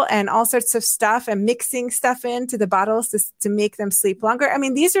cereal and all sorts of stuff and mixing stuff into the bottles to make them sleep longer. I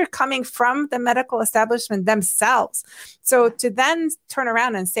mean, these are coming from the medical establishment themselves. So to then turn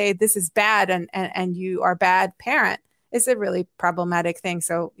around and say this is bad and you are a bad parent is a really problematic thing.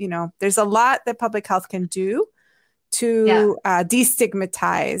 So, there's a lot that public health can do to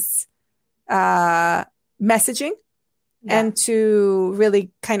destigmatize messaging and to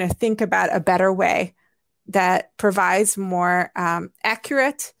really kind of think about a better way that provides more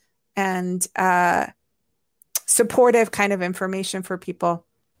accurate and supportive kind of information for people.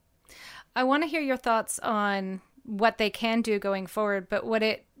 I want to hear your thoughts on what they can do going forward. But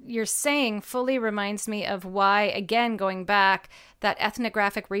you're saying fully reminds me of why, again, going back, that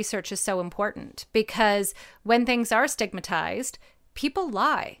ethnographic research is so important, because when things are stigmatized, people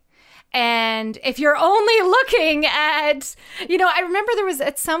lie. And if you're only looking at, I remember there was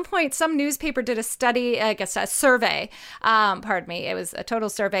at some point, some newspaper did a study, I guess a survey, it was a total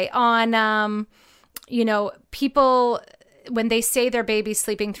survey on, people when they say their baby's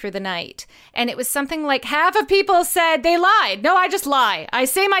sleeping through the night. And it was something like half of people said they lied. No, I just lie. I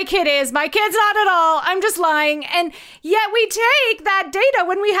say my kid's not at all. I'm just lying. And yet we take that data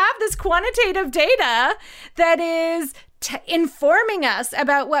when we have this quantitative data that is informing us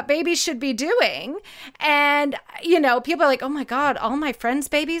about what babies should be doing. And, people are like, oh my God, all my friends'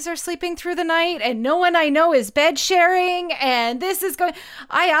 babies are sleeping through the night and no one I know is bed sharing. And this is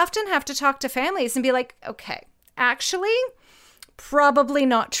I often have to talk to families and be like, okay, actually, probably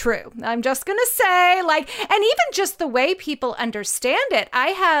not true. I'm just going to say, and even just the way people understand it, I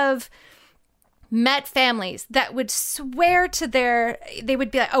have met families that would swear to they would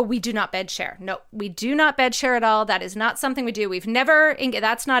be like, oh, we do not bed share. No, we do not bed share at all. That is not something we do. We've never,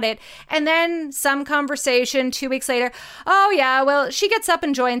 that's not it. And then some conversation 2 weeks later, oh yeah, well, she gets up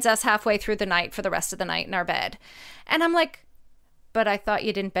and joins us halfway through the night for the rest of the night in our bed. And I'm like, but I thought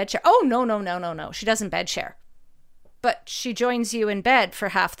you didn't bed share. Oh, no. She doesn't bed share. But she joins you in bed for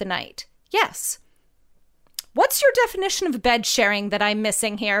half the night. Yes. What's your definition of bed sharing that I'm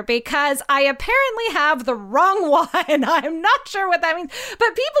missing here? Because I apparently have the wrong one. I'm not sure what that means. But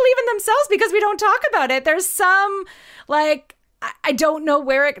people, even themselves, because we don't talk about it, there's some, I don't know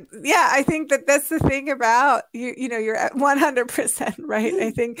where it... Yeah, I think that's the thing about, you're at 100% right.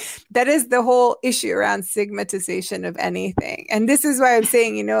 I think that is the whole issue around stigmatization of anything. And this is why I'm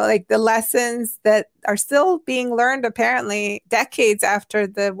saying, the lessons that are still being learned apparently decades after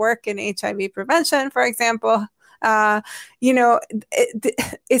the work in HIV prevention, for example,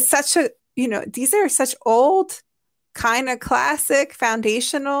 it's such a, these are such old kind of classic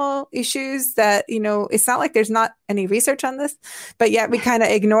foundational issues that, it's not like there's not any research on this, but yet we kind of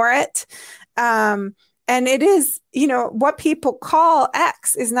ignore it. And it is, what people call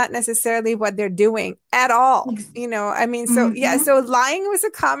X is not necessarily what they're doing at all. So lying was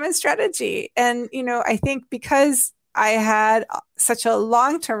a common strategy. And, I think because I had such a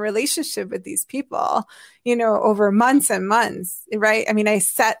long-term relationship with these people, over months and months, right? I mean, I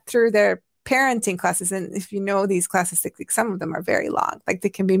sat through their parenting classes, and if these classes, some of them are very long, they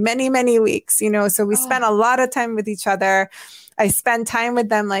can be many, many weeks, so we spent a lot of time with each other. I spend time with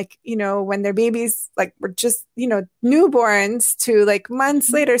them, when their babies were just, newborns to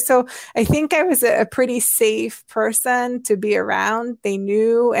months later. So I think I was a pretty safe person to be around. They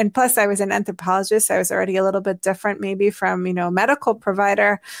knew. And plus I was an anthropologist. So I was already a little bit different maybe from, medical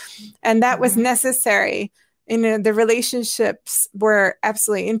provider. And that was necessary. The relationships were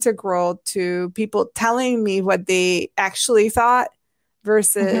absolutely integral to people telling me what they actually thought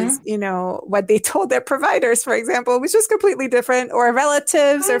versus, what they told their providers, for example, which was completely different, or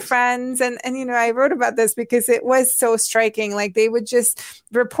relatives or friends. And I wrote about this because it was so striking. They would just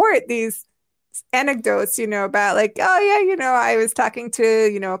report these anecdotes, about I was talking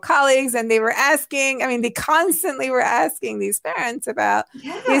to, colleagues, and they were asking, they constantly were asking these parents about,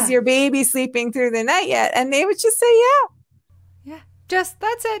 is your baby sleeping through the night yet? And they would just say, yeah.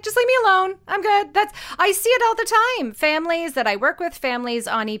 That's it. Just leave me alone. I'm good. I see it all the time. Families that I work with, families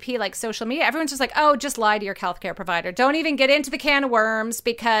on EP, social media, everyone's just like, oh, just lie to your healthcare provider. Don't even get into the can of worms,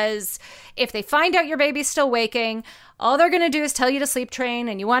 because if they find out your baby's still waking, all they're going to do is tell you to sleep train,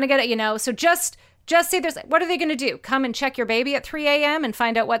 and you want to get it, so just say what are they going to do? Come and check your baby at 3 a.m. and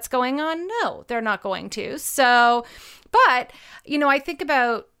find out what's going on? No, they're not going to. So, but, I think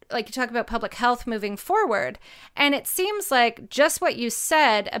about, you talk about public health moving forward, and it seems like just what you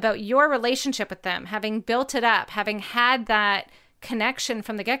said about your relationship with them, having built it up, having had that connection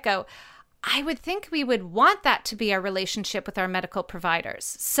from the get-go, I would think we would want that to be our relationship with our medical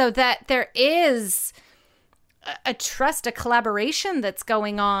providers, so that there is a trust, a collaboration that's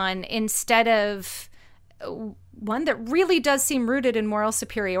going on, instead of one that really does seem rooted in moral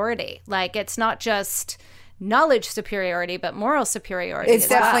superiority. It's not just knowledge superiority, but moral superiority. It's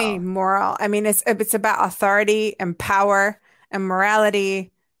definitely moral. It's about authority and power and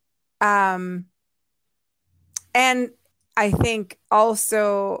morality. And I think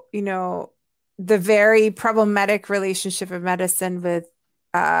also, the very problematic relationship of medicine with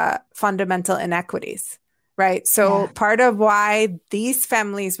fundamental inequities, right? So part of why these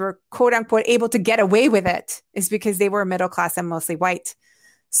families were, quote unquote, able to get away with it is because they were middle class and mostly white.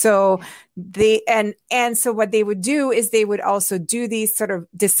 So so what they would do is they would also do these sort of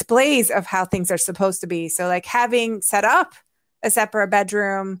displays of how things are supposed to be. So like having set up a separate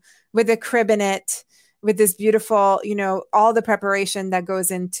bedroom with a crib in it, with this beautiful, all the preparation that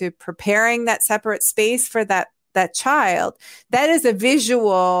goes into preparing that separate space for that child. That is a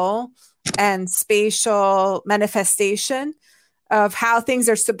visual and spatial manifestation of how things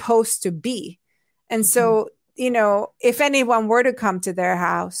are supposed to be. And so, if anyone were to come to their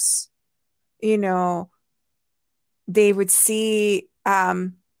house, they would see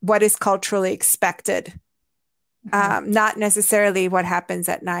what is culturally expected, not necessarily what happens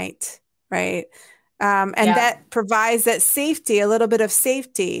at night, right? That provides that safety, a little bit of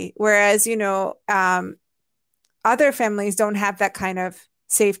safety, whereas, other families don't have that kind of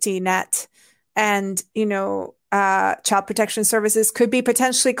safety net. And, child protection services could be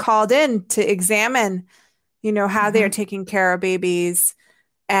potentially called in to examine, how they are taking care of babies.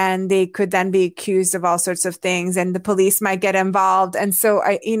 And they could then be accused of all sorts of things, and the police might get involved. And so,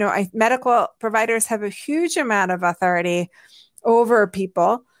 medical providers have a huge amount of authority over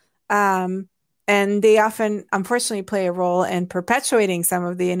people. And they often, unfortunately, play a role in perpetuating some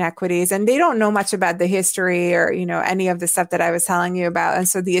of the inequities. And they don't know much about the history or, any of the stuff that I was telling you about. And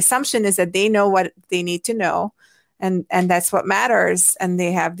so the assumption is that they know what they need to know. And that's what matters. And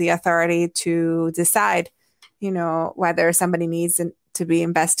they have the authority to decide, whether somebody needs to be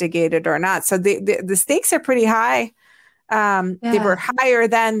investigated or not. So the stakes are pretty high. They were higher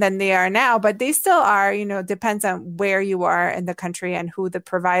then than they are now, but they still are, depends on where you are in the country and who the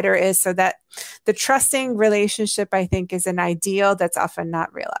provider is. So that the trusting relationship, I think, is an ideal that's often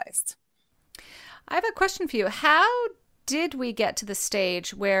not realized. I have a question for you. How did we get to the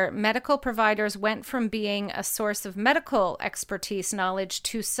stage where medical providers went from being a source of medical expertise knowledge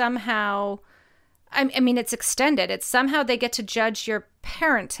to somehow, I mean, it's extended. It's somehow they get to judge your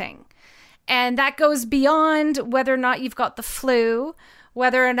parenting. And that goes beyond whether or not you've got the flu,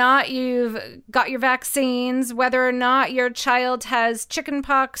 whether or not you've got your vaccines, whether or not your child has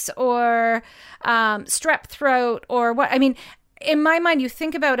chickenpox or strep throat or what. I mean, in my mind, you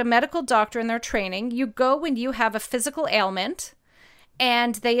think about a medical doctor and their training. You go when you have a physical ailment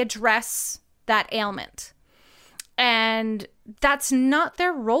and they address that ailment. And that's not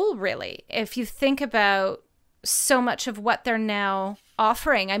their role, really, if you think about so much of what they're now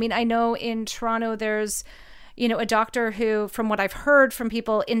offering. I mean, I know in Toronto, there's, a doctor who, from what I've heard from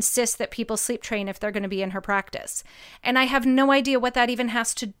people, insists that people sleep train if they're going to be in her practice. And I have no idea what that even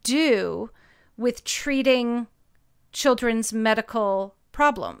has to do with treating children's medical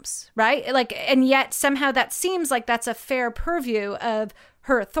problems, right? And yet somehow that seems like that's a fair purview of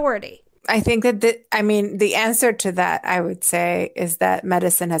her authority. I think that the answer to that, I would say, is that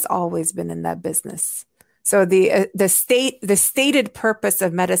medicine has always been in that business. So the stated purpose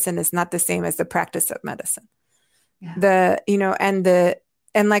of medicine is not the same as the practice of medicine. Yeah.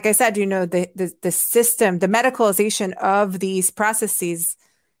 And like I said, the system, the medicalization of these processes,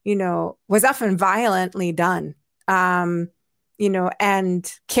 was often violently done, and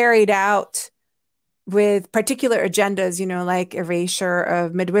carried out with particular agendas, like erasure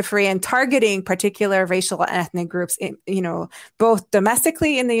of midwifery and targeting particular racial and ethnic groups, both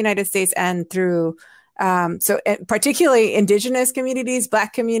domestically in the United States and through particularly indigenous communities,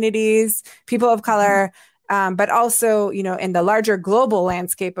 Black communities, people of color, but also, in the larger global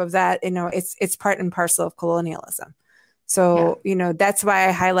landscape of that, it's part and parcel of colonialism. So, that's why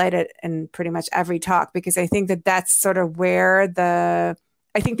I highlight it in pretty much every talk, because I think that that's sort of where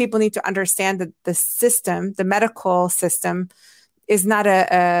I think people need to understand that the system, the medical system, is not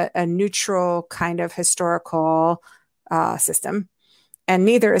a neutral kind of historical system. And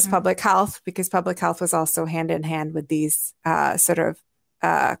neither is public health, because public health was also hand in hand with these sort of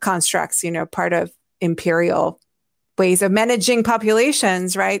constructs, part of imperial ways of managing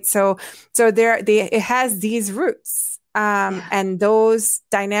populations, right? So it has these roots, and those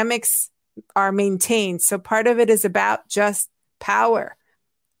dynamics are maintained. So part of it is about just power,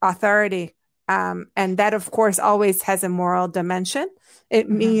 authority, and that, of course, always has a moral dimension. It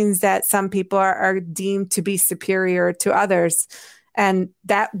means that some people are deemed to be superior to others. And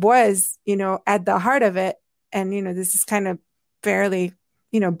that was, at the heart of it. And, this is kind of fairly,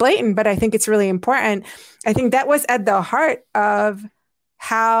 blatant, but I think it's really important. I think that was at the heart of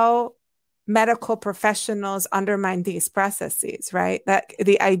how medical professionals undermined these processes, right? That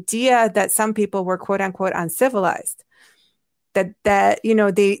the idea that some people were, quote unquote, uncivilized, that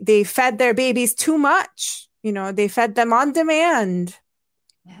they fed their babies too much, they fed them on demand.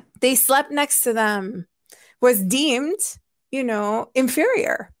 Yeah. They slept next to them, was deemed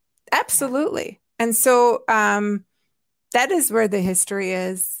inferior. Absolutely. And so, that is where the history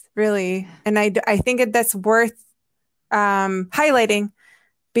is, really. And I think that's worth highlighting,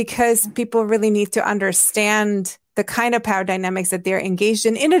 because people really need to understand the kind of power dynamics that they're engaged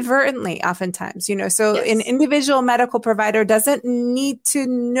in inadvertently, oftentimes, so Yes. an individual medical provider doesn't need to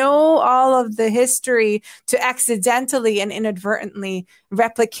know all of the history to accidentally and inadvertently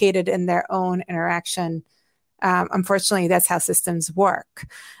replicate it in their own interaction. Unfortunately, that's how systems work.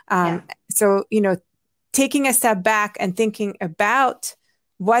 So, taking a step back and thinking about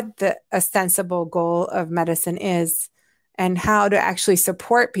what the ostensible goal of medicine is and how to actually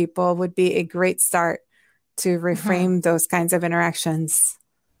support people would be a great start to reframe those kinds of interactions.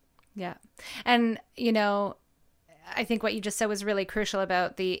 Yeah. And, I think what you just said was really crucial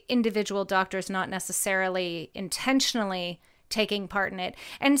about the individual doctors not necessarily intentionally taking part in it.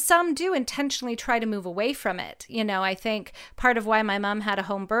 And some do intentionally try to move away from it. I think part of why my mom had a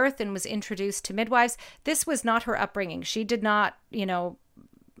home birth and was introduced to midwives, this was not her upbringing. She did not,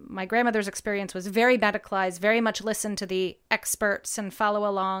 my grandmother's experience was very medicalized, very much listen to the experts and follow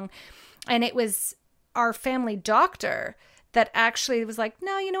along. And it was our family doctor that actually was like,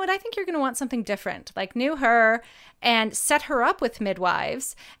 no, you know what? I think you're going to want something different. Like, knew her and set her up with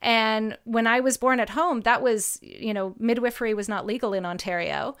midwives. And when I was born at home, that was, midwifery was not legal in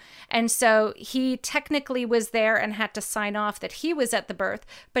Ontario. And so he technically was there and had to sign off that he was at the birth,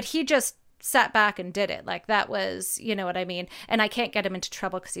 but he just sat back and did it. Like, that was, you know what I mean? And I can't get him into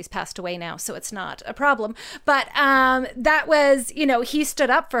trouble because he's passed away now, so it's not a problem. But that was, he stood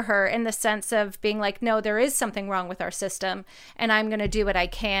up for her in the sense of being like, no, there is something wrong with our system, and I'm going to do what I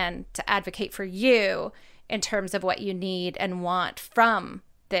can to advocate for you in terms of what you need and want from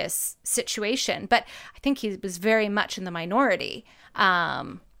this situation. But I think he was very much in the minority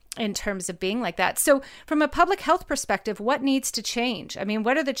in terms of being like that. So from a public health perspective, what needs to change? I mean,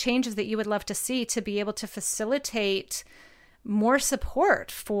 what are the changes that you would love to see to be able to facilitate more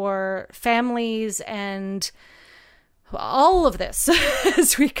support for families and all of this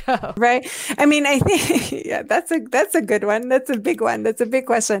as we go? Right. I mean, I think, that's a good one. That's a big one. That's a big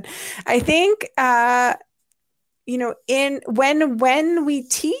question. I think, when we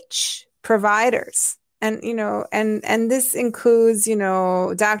teach providers, and this includes,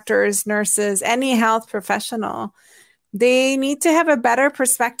 doctors, nurses, any health professional, they need to have a better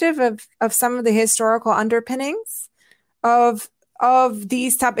perspective of some of the historical underpinnings of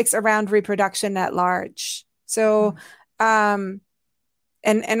these topics around reproduction at large. So, and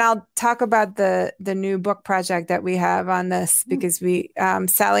I'll talk about the new book project that we have on this, because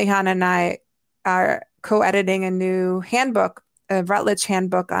Sally Hahn and I are co-editing a new handbook, a Routledge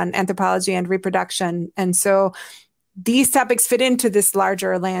handbook on anthropology and reproduction. And so these topics fit into this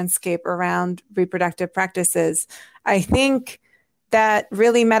larger landscape around reproductive practices. I think that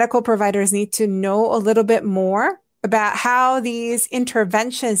really medical providers need to know a little bit more about how these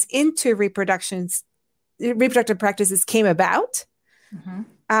interventions into reproductive practices came about.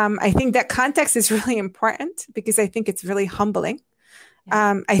 I think that context is really important, because I think it's really humbling.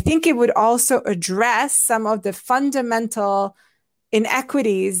 I think it would also address some of the fundamental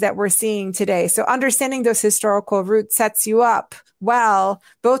inequities that we're seeing today. So understanding those historical roots sets you up well,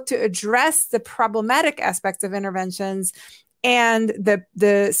 both to address the problematic aspects of interventions and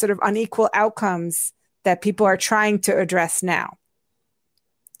the sort of unequal outcomes that people are trying to address now.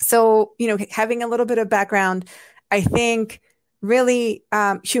 So, having a little bit of background, I think really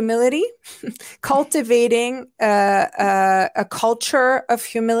humility, cultivating a culture of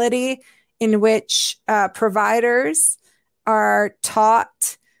humility in which providers are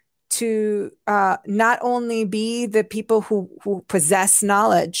taught to not only be the people who possess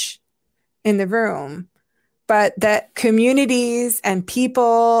knowledge in the room, but that communities and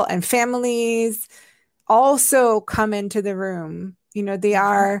people and families also come into the room.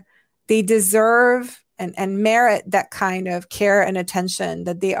 They deserve and merit that kind of care and attention,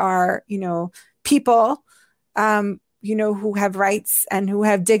 that they are, people, who have rights and who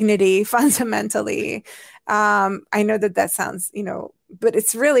have dignity fundamentally. I know that sounds, but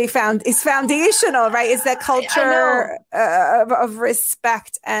it's really it's foundational, right? It's that culture of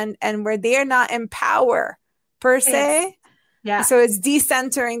respect and where they are not in power per se. Yeah. So it's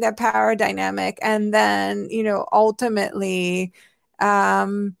decentering that power dynamic. And then, ultimately,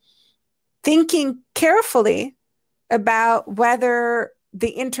 thinking carefully about whether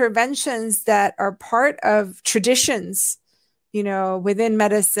the interventions that are part of traditions, within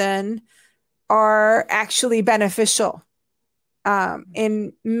medicine are actually beneficial.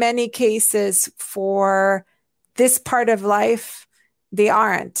 In many cases for this part of life, they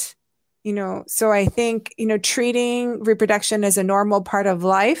aren't, so I think, treating reproduction as a normal part of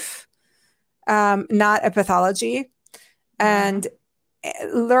life, not a pathology, and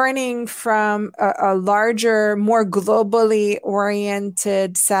learning from a larger, more globally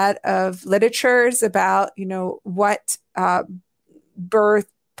oriented set of literatures about, what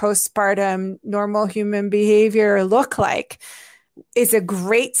birth, postpartum, normal human behavior look like is a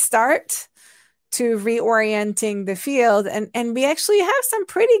great start to reorienting the field. And we actually have some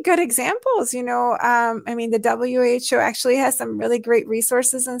pretty good examples, the WHO actually has some really great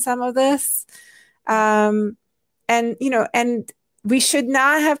resources in some of this. And we should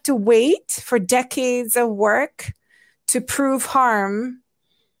not have to wait for decades of work to prove harm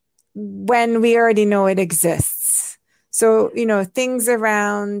when we already know it exists. So, things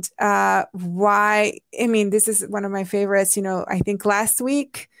around this is one of my favorites. I think last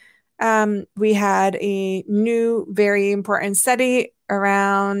week we had a new, very important study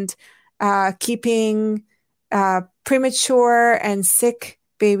around keeping premature and sick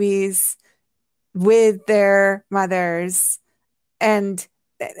babies with their mothers, and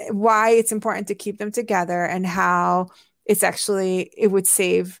why it's important to keep them together, and how it would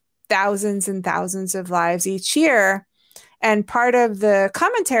save thousands and thousands of lives each year. And part of the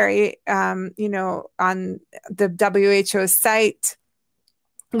commentary, on the WHO site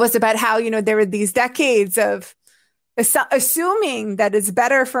was about how, there were these decades of assuming that it's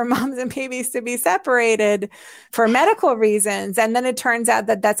better for moms and babies to be separated for medical reasons. And then it turns out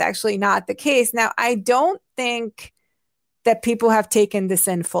that that's actually not the case. Now, I don't think that people have taken this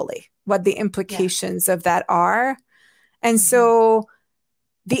in fully, what the implications of that are. And so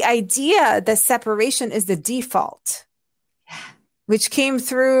the idea that separation is the default, which came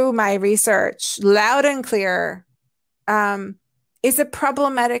through my research loud and clear, is a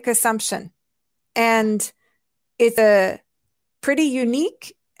problematic assumption. And it's a pretty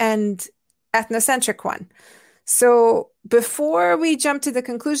unique and ethnocentric one. So before we jump to the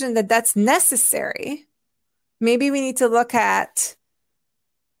conclusion that that's necessary, maybe we need to look at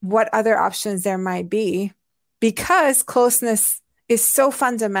what other options there might be, because closeness is so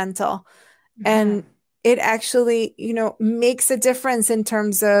fundamental. And it actually, makes a difference in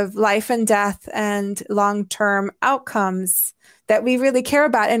terms of life and death and long-term outcomes that we really care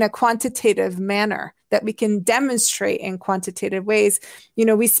about in a quantitative manner, that we can demonstrate in quantitative ways.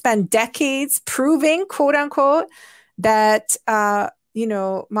 We spend decades proving, quote unquote, that,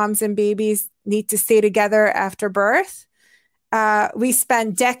 moms and babies need to stay together after birth. We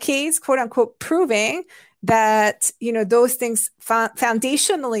spend decades, quote unquote, proving that, those things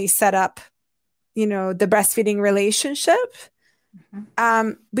foundationally set up, the breastfeeding relationship.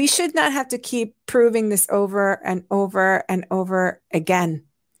 We should not have to keep proving this over and over and over again.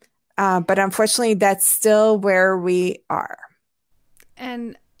 But unfortunately, that's still where we are.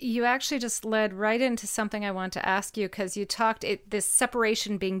 And you actually just led right into something I want to ask you, because you talked this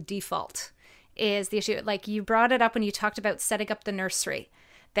separation being default is the issue. Like, you brought it up when you talked about setting up the nursery.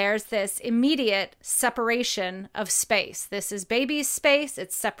 There's this immediate separation of space. This is baby's space.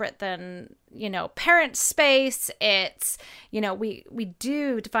 It's separate than, parent space. It's, we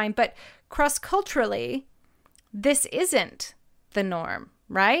do define, but cross-culturally, this isn't the norm,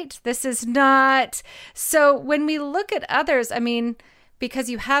 right? This is not. So when we look at others, because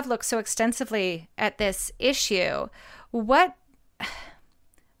you have looked so extensively at this issue, what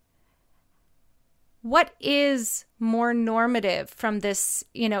is more normative from this,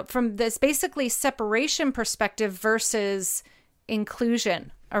 from this basically separation perspective versus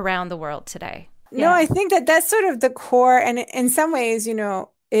inclusion around the world today? No, I think that that's sort of the core. And in some ways,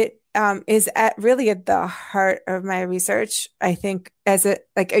 it is at the heart of my research, I think, as a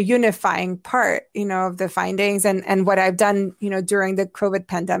unifying part, of the findings and what I've done, during the COVID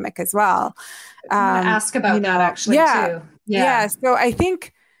pandemic as well. I want to ask about that actually too. Yeah. So I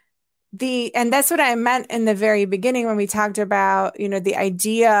think and that's what I meant in the very beginning when we talked about, the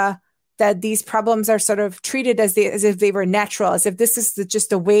idea that these problems are sort of treated as if they were natural, as if this is just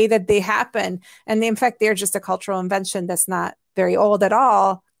the way that they happen. And in fact, they're just a cultural invention that's not very old at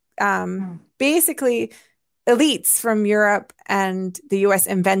all. Basically, elites from Europe and the US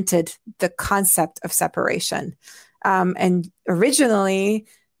invented the concept of separation. And originally,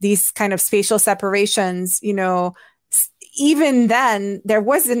 these kind of spatial separations, even then, there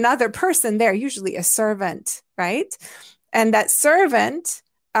was another person there, usually a servant, right? And that servant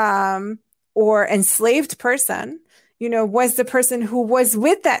or enslaved person, was the person who was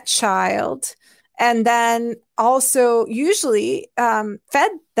with that child, and then also usually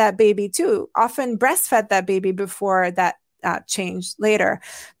fed that baby too, often breastfed that baby before that changed later.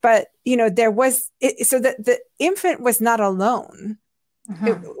 But, there was, so that the infant was not alone.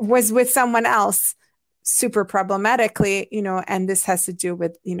 It was with someone else super problematically, and this has to do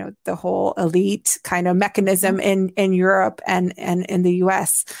with, the whole elite kind of mechanism in Europe and in the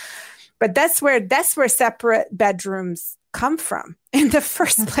US. But that's where separate bedrooms come from in the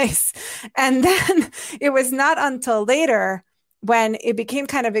first place. And then it was not until later when it became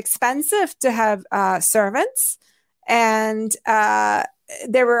kind of expensive to have servants, and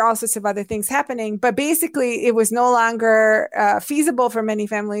there were all sorts of other things happening. But basically, it was no longer feasible for many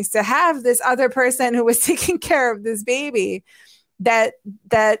families to have this other person who was taking care of this baby, that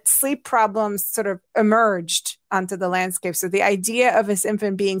sleep problems sort of emerged onto the landscape. So the idea of this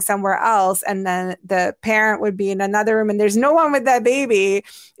infant being somewhere else and then the parent would be in another room and there's no one with that baby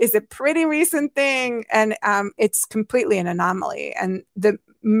is a pretty recent thing. And it's completely an anomaly. And the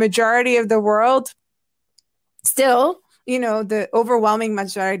majority of the world still, the overwhelming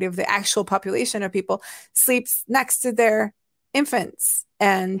majority of the actual population of people sleeps next to their infants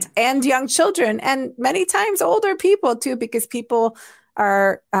and young children, and many times older people too, because people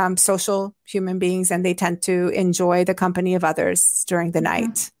are social human beings and they tend to enjoy the company of others during the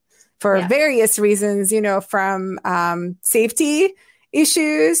night for various reasons, from safety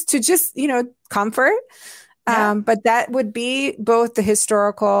issues to just, comfort. But that would be both the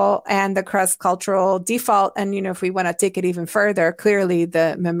historical and the cross-cultural default. And, if we want to take it even further, clearly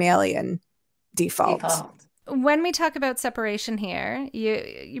the mammalian default. When we talk about separation here,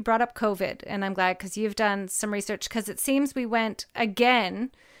 you brought up COVID, and I'm glad because you've done some research, because it seems we went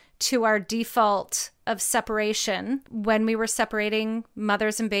again to our default of separation when we were separating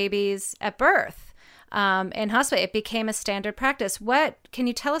mothers and babies at birth. In hospital, it became a standard practice. What can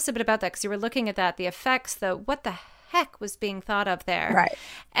you tell us a bit about that? Because you were looking at that, the effects, what the heck was being thought of there, right?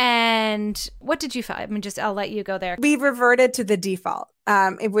 And what did you find? I'll let you go there. We reverted to the default.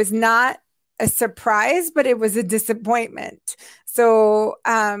 It was not a surprise, but it was a disappointment. So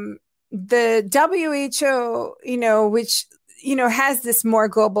the WHO, which has this more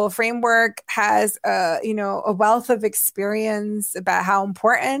global framework, has a wealth of experience about how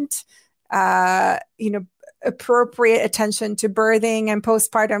important appropriate attention to birthing and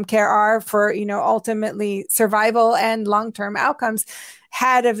postpartum care are for, ultimately survival and long-term outcomes,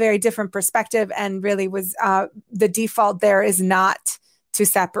 had a very different perspective, and really was the default there is not to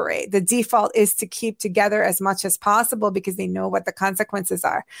separate. The default is to keep together as much as possible because they know what the consequences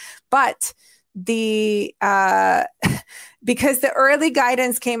are. But because the early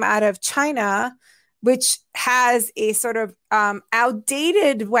guidance came out of China, which has a sort of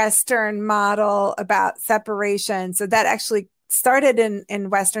outdated Western model about separation. So that actually started in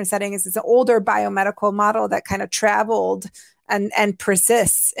Western settings. It's an older biomedical model that kind of traveled and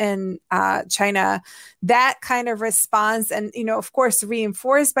persists in China. That kind of response, and, of course,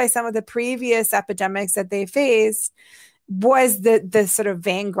 reinforced by some of the previous epidemics that they faced, was the sort of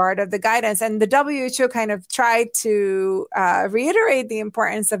vanguard of the guidance. And the WHO kind of tried to reiterate the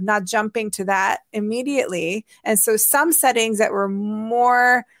importance of not jumping to that immediately. And so some settings that were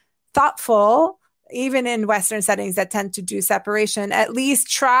more thoughtful, even in Western settings that tend to do separation, at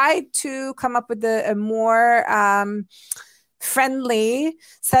least tried to come up with a more friendly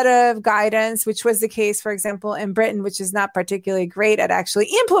set of guidance, which was the case, for example, in Britain, which is not particularly great at actually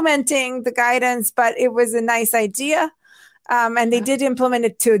implementing the guidance, but it was a nice idea. And they did implement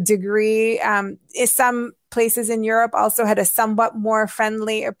it to a degree. Some places in Europe also had a somewhat more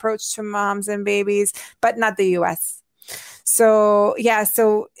friendly approach to moms and babies, but not the US. So,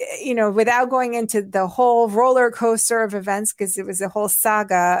 without going into the whole roller coaster of events, because it was a whole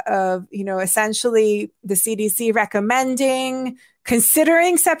saga of, essentially the CDC recommending,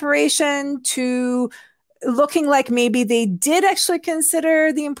 considering separation, to looking like maybe they did actually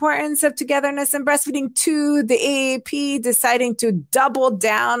consider the importance of togetherness and breastfeeding, to the AAP deciding to double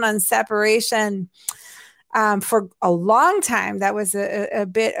down on separation. For a long time, that was a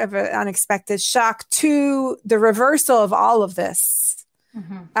bit of an unexpected shock, to the reversal of all of this.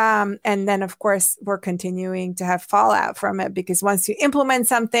 Mm-hmm. And then, of course, we're continuing to have fallout from it, because once you implement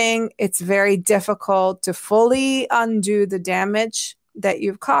something, it's very difficult to fully undo the damage that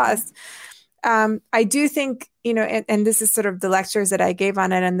you've caused. I do think, and this is sort of the lectures that I gave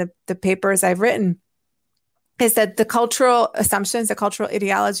on it and the papers I've written, is that the cultural assumptions, the cultural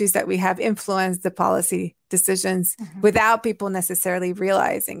ideologies that we have influenced the policy decisions without people necessarily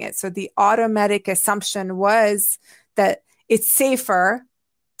realizing it. So the automatic assumption was that it's safer.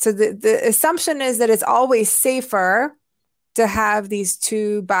 So the assumption is that it's always safer to have these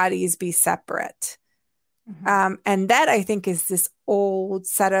two bodies be separate. And that, I think, is this old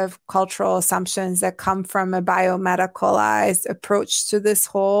set of cultural assumptions that come from a biomedicalized approach to this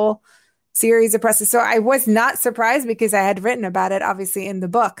whole series of processes. So I was not surprised because I had written about it, obviously, in the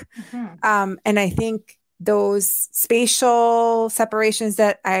book. And I think those spatial separations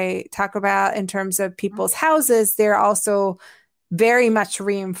that I talk about in terms of people's houses, they're also very much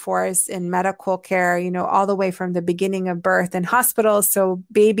reinforced in medical care, all the way from the beginning of birth in hospitals. So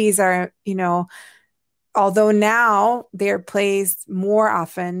babies are, although now they're placed more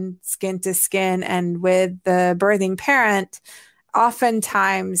often skin to skin and with the birthing parent,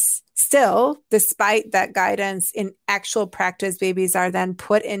 oftentimes still, despite that guidance, in actual practice, babies are then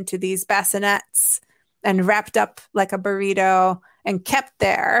put into these bassinets and wrapped up like a burrito and kept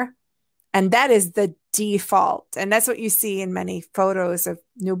there. And that is the default. And that's what you see in many photos of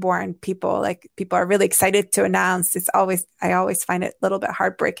newborn people. Like, people are really excited to announce. I always find it a little bit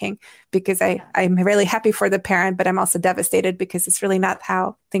heartbreaking because I'm really happy for the parent, but I'm also devastated because it's really not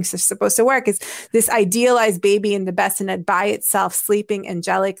how things are supposed to work. Is this idealized baby in the bassinet by itself, sleeping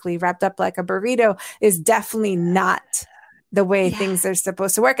angelically, wrapped up like a burrito, is definitely not the way things are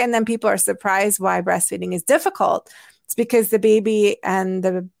supposed to work. And then people are surprised why breastfeeding is difficult. It's because the baby and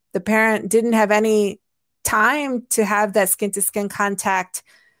the parent didn't have any time to have that skin to skin contact,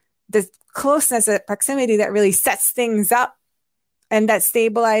 the closeness, the proximity that really sets things up and that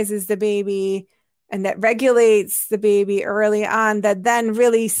stabilizes the baby and that regulates the baby early on, that then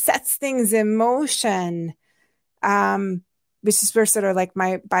really sets things in motion, which is where sort of like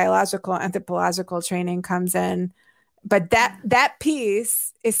my biological anthropological training comes in. But that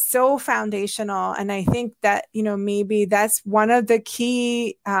piece is so foundational. And I think that, maybe that's one of the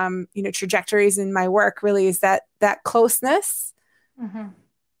key, trajectories in my work really, is that closeness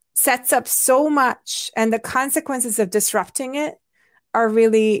sets up so much, and the consequences of disrupting it are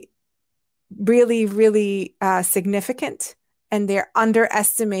really, really, really significant, and they're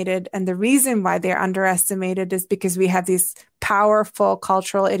underestimated. And the reason why they're underestimated is because we have these powerful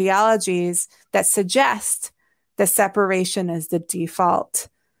cultural ideologies that suggest the separation is the default,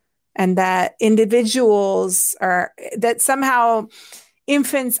 and that that somehow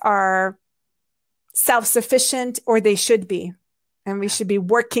infants are self-sufficient, or they should be, and we should be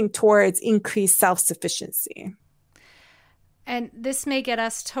working towards increased self-sufficiency. And this may get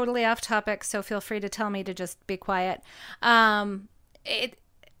us totally off topic, so feel free to tell me to just be quiet. I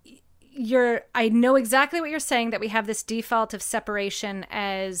know exactly what you're saying, that we have this default of separation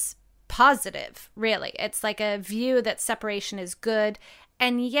as positive, really. It's like a view that separation is good.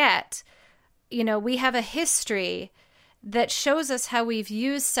 And yet, we have a history that shows us how we've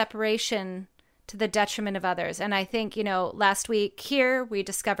used separation to the detriment of others. And I think, last week here, we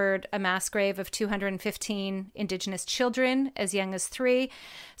discovered a mass grave of 215 Indigenous children as young as 3.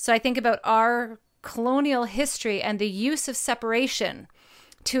 So I think about our colonial history and the use of separation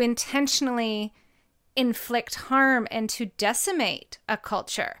to intentionally inflict harm and to decimate a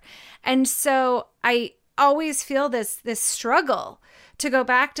culture. And so I always feel this struggle to go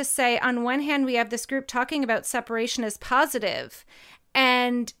back to say, on one hand, we have this group talking about separation as positive,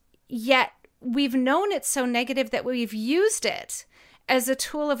 and yet we've known it's so negative that we've used it as a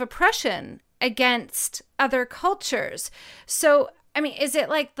tool of oppression against other cultures. So, is it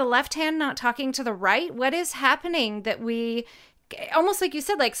like the left hand not talking to the right? What is happening that we, almost like you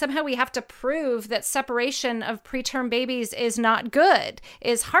said, like somehow we have to prove that separation of preterm babies is not good,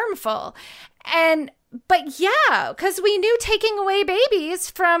 is harmful? But because we knew taking away babies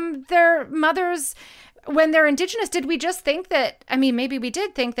from their mothers when they're Indigenous, did we just think that, maybe we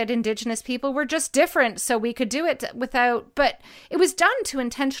did think that Indigenous people were just different, so we could do it without, but it was done to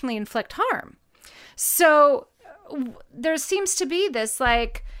intentionally inflict harm. So there seems to be this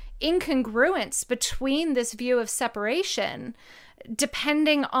like incongruence between this view of separation,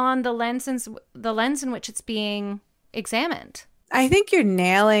 depending on the lens in which it's being examined. I think you're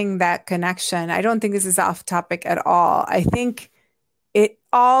nailing that connection. I don't think this is off topic at all. I think it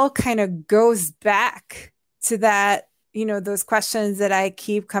all kind of goes back to that, those questions that I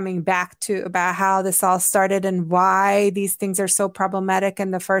keep coming back to about how this all started and why these things are so problematic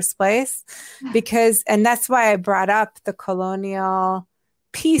in the first place. And that's why I brought up the colonial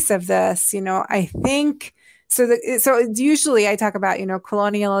piece of this. I think so usually I talk about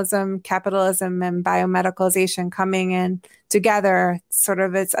colonialism, capitalism, and biomedicalization coming in together. Sort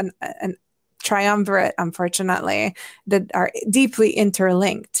of, it's an triumvirate, unfortunately, that are deeply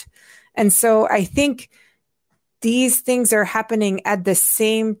interlinked. And so I think these things are happening at the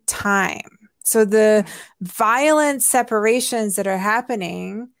same time. So the violent separations that are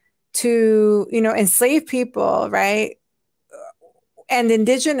happening to enslaved people, right, and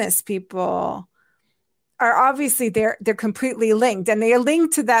Indigenous people, are obviously they're completely linked, and they are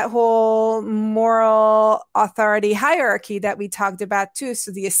linked to that whole moral authority hierarchy that we talked about too.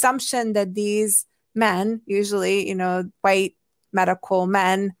 So the assumption that these men, usually, white medical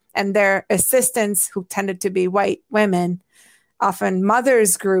men, and their assistants who tended to be white women, often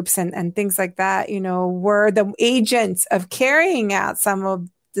mothers groups and things like that, were the agents of carrying out some of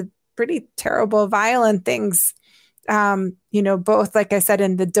the pretty terrible, violent things, both, like I said,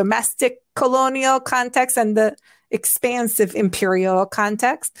 in the domestic colonial context and the expansive imperial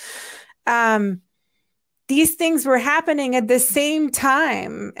context. These things were happening at the same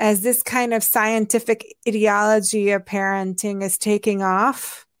time as this kind of scientific ideology of parenting is taking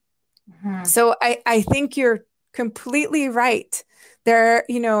off. Mm-hmm. So I think you're completely right. There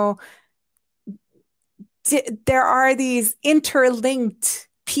are these interlinked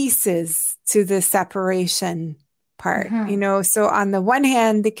pieces to the separation part, mm-hmm. So on the one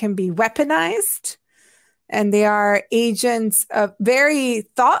hand, they can be weaponized, and they are agents of very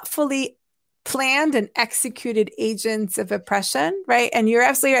thoughtfully planned and executed agents of oppression, right? And you're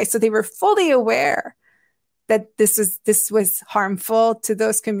absolutely right. So they were fully aware that this was harmful to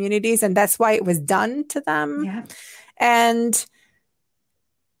those communities, and that's why it was done to them. Yeah. And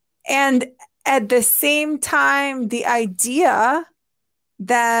at the same time, the idea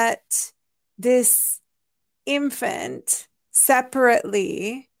that this infant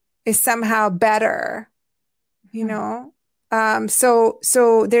separately is somehow better, so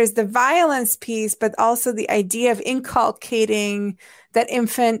there's the violence piece, but also the idea of inculcating that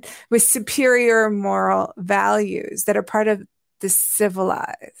infant with superior moral values that are part of the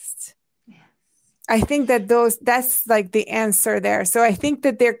civilized. Yes. I think that that's like the answer there. So I think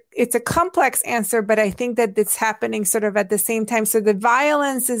that it's a complex answer, but I think that it's happening sort of at the same time. So the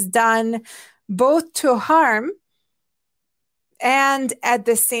violence is done both to harm and at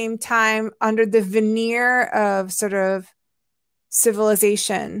the same time under the veneer of sort of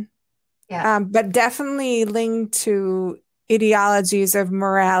civilization, but definitely linked to ideologies of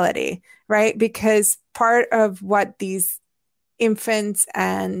morality, right? Because part of what these infants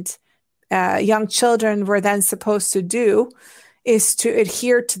and young children were then supposed to do is to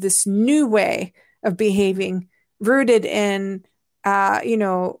adhere to this new way of behaving rooted in,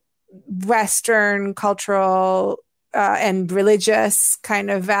 Western cultural and religious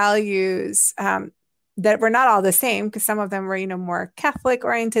kind of values that were not all the same, because some of them were, more Catholic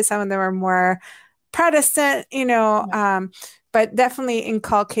oriented, some of them were more Protestant, but definitely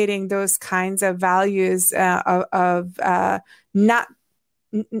inculcating those kinds of values of not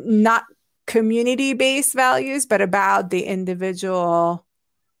community-based values, but about the individual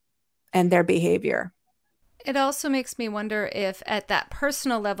and their behavior. It also makes me wonder if at that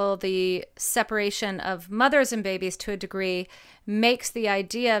personal level, the separation of mothers and babies to a degree makes the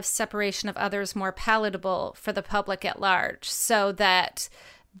idea of separation of others more palatable for the public at large, so that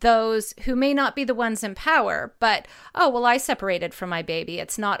those who may not be the ones in power, but, I separated from my baby.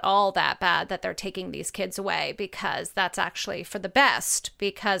 It's not all that bad that they're taking these kids away, because that's actually for the best,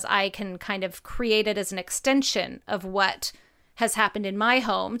 because I can kind of create it as an extension of what has happened in my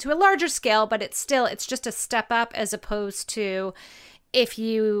home to a larger scale, but it's just a step up, as opposed to if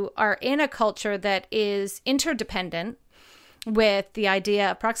you are in a culture that is interdependent with the idea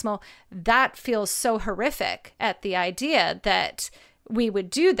of proximal, that feels so horrific at the idea that we would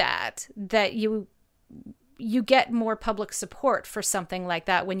do that you get more public support for something like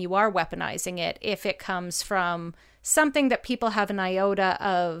that when you are weaponizing it, if it comes from something that people have an iota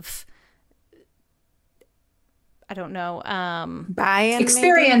of, I don't know, buy-in,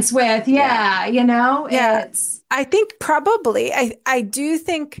 experience maybe? With. Yeah. Yeah. I think probably, I do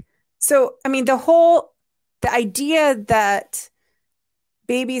think so. I mean, the idea that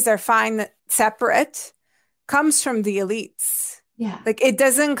babies are fine separate comes from the elites. Yeah. Like, it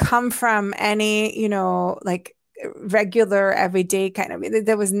doesn't come from any, like regular everyday kind of,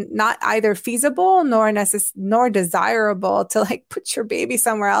 that was not either feasible nor desirable to like put your baby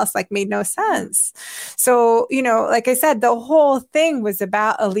somewhere else, like made no sense. So, like I said, the whole thing was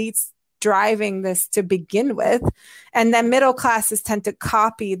about elites driving this to begin with. And then middle classes tend to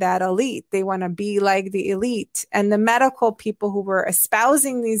copy that elite. They want to be like the elite. And the medical people who were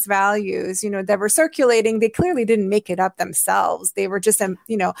espousing these values, that were circulating, they clearly didn't make it up themselves. They were just,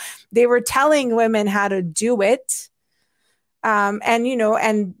 they were telling women how to do it.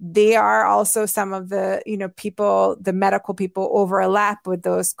 And they are also some of the, people, the medical people overlap with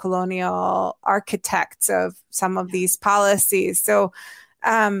those colonial architects of some of these policies. So,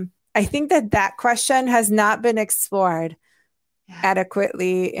 I think that question has not been explored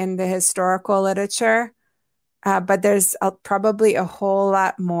adequately in the historical literature, but there's probably a whole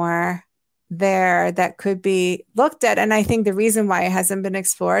lot more there that could be looked at. And I think the reason why it hasn't been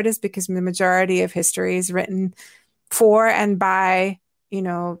explored is because the majority of history is written for and by,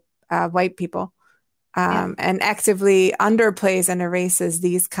 white people. And actively underplays and erases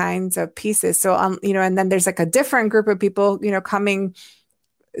these kinds of pieces. So, and then there's like a different group of people,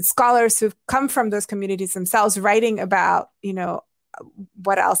 scholars who've come from those communities themselves writing about,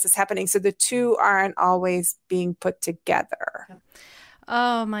 what else is happening. So the two aren't always being put together.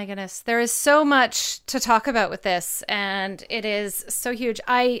 Oh my goodness. There is so much to talk about with this, and it is so huge.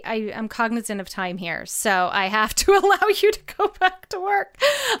 I am cognizant of time here, so I have to allow you to go back to work.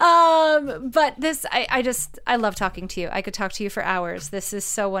 But this, I love talking to you. I could talk to you for hours. This is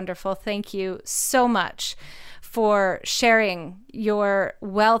so wonderful. Thank you so much for sharing your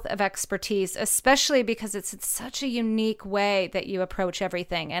wealth of expertise, especially because it's such a unique way that you approach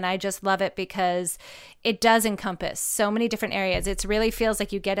everything. And I just love it because it does encompass so many different areas. It really feels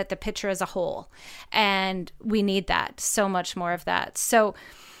like you get at the picture as a whole. And we need that, so much more of that. So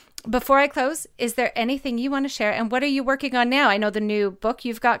before I close, is there anything you want to share? And what are you working on now? I know the new book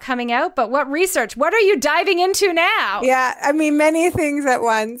you've got coming out, but what research? What are you diving into now? Yeah, I mean, many things at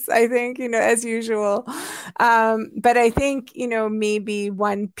once, I think, as usual. But I think, maybe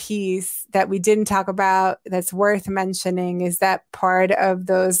one piece that we didn't talk about that's worth mentioning is that part of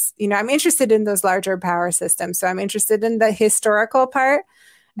those, I'm interested in those larger power systems. So I'm interested in the historical part.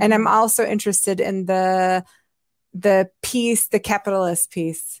 And I'm also interested in the piece, the capitalist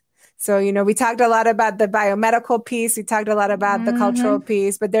piece. So, we talked a lot about the biomedical piece. We talked a lot about the cultural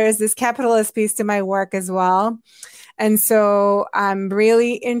piece, but there is this capitalist piece to my work as well. And so I'm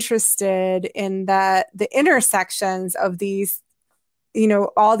really interested in the intersections of these,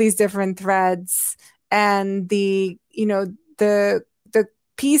 all these different threads and the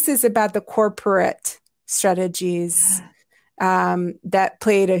pieces about the corporate strategies that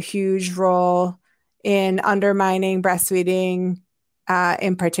played a huge role in undermining breastfeeding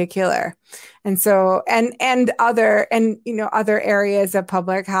in particular. And so, and other areas of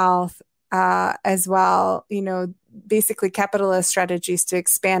public health as well, basically capitalist strategies to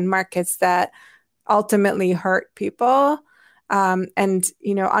expand markets that ultimately hurt people.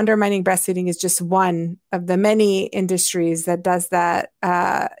 Undermining breastfeeding is just one of the many industries that does that,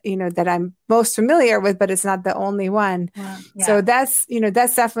 that I'm most familiar with, but it's not the only one. Yeah. So that's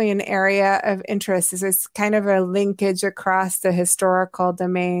definitely an area of interest. It's kind of a linkage across the historical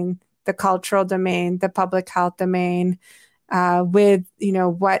domain, the cultural domain, the public health domain, with,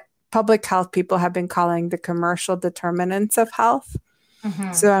 what public health people have been calling the commercial determinants of health.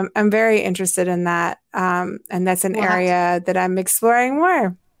 Mm-hmm. So I'm very interested in that. And that's an area that I'm exploring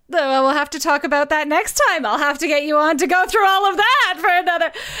more. Well, we'll have to talk about that next time. I'll have to get you on to go through all of that for another,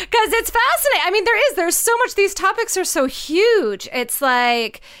 because it's fascinating. I mean, there's so much. These topics are so huge. It's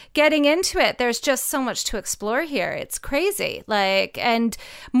like getting into it. There's just so much to explore here. It's crazy, and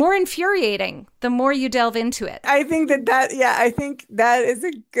more infuriating the more you delve into it. I think I think that is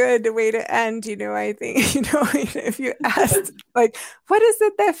a good way to end. I think, if you asked, what is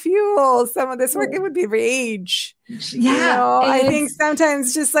it that fuels some of this work, it would be rage. Yeah, I think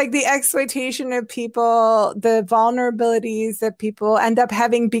sometimes just the exploitation of people, the vulnerabilities that people end up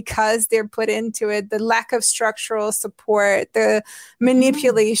having because they're put into it, the lack of structural support, the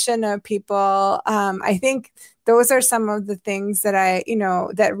manipulation of people. I think those are some of the things that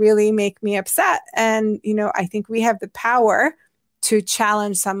that really make me upset. And, I think we have the power to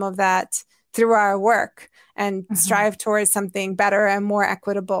challenge some of that through our work and strive towards something better and more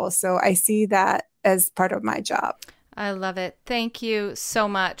equitable. So I see that as part of my job. I love it. Thank you so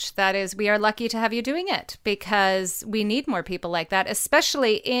much. We are lucky to have you doing it, because we need more people like that,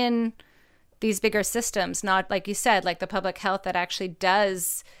 especially in these bigger systems, not like you said, like the public health, that actually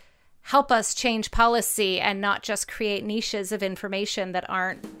does help us change policy and not just create niches of information that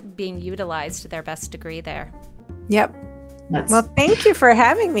aren't being utilized to their best degree there. Yep. Well, thank you for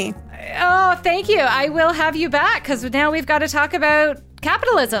having me. Oh, thank you. I will have you back, because now we've got to talk about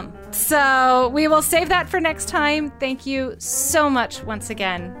capitalism. So we will save that for next time. Thank you so much once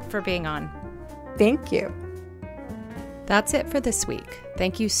again for being on. Thank you. That's it for this week.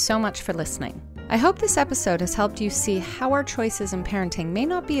 Thank you so much for listening. I hope this episode has helped you see how our choices in parenting may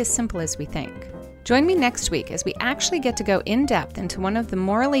not be as simple as we think. Join me next week as we actually get to go in depth into one of the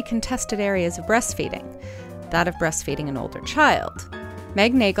morally contested areas of breastfeeding, that of breastfeeding an older child.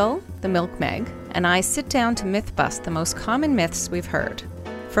 Meg Nagel, the Milk Meg, and I sit down to myth bust the most common myths we've heard.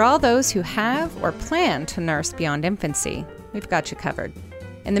 For all those who have or plan to nurse beyond infancy, we've got you covered.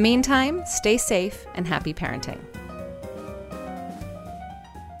 In the meantime, stay safe and happy parenting.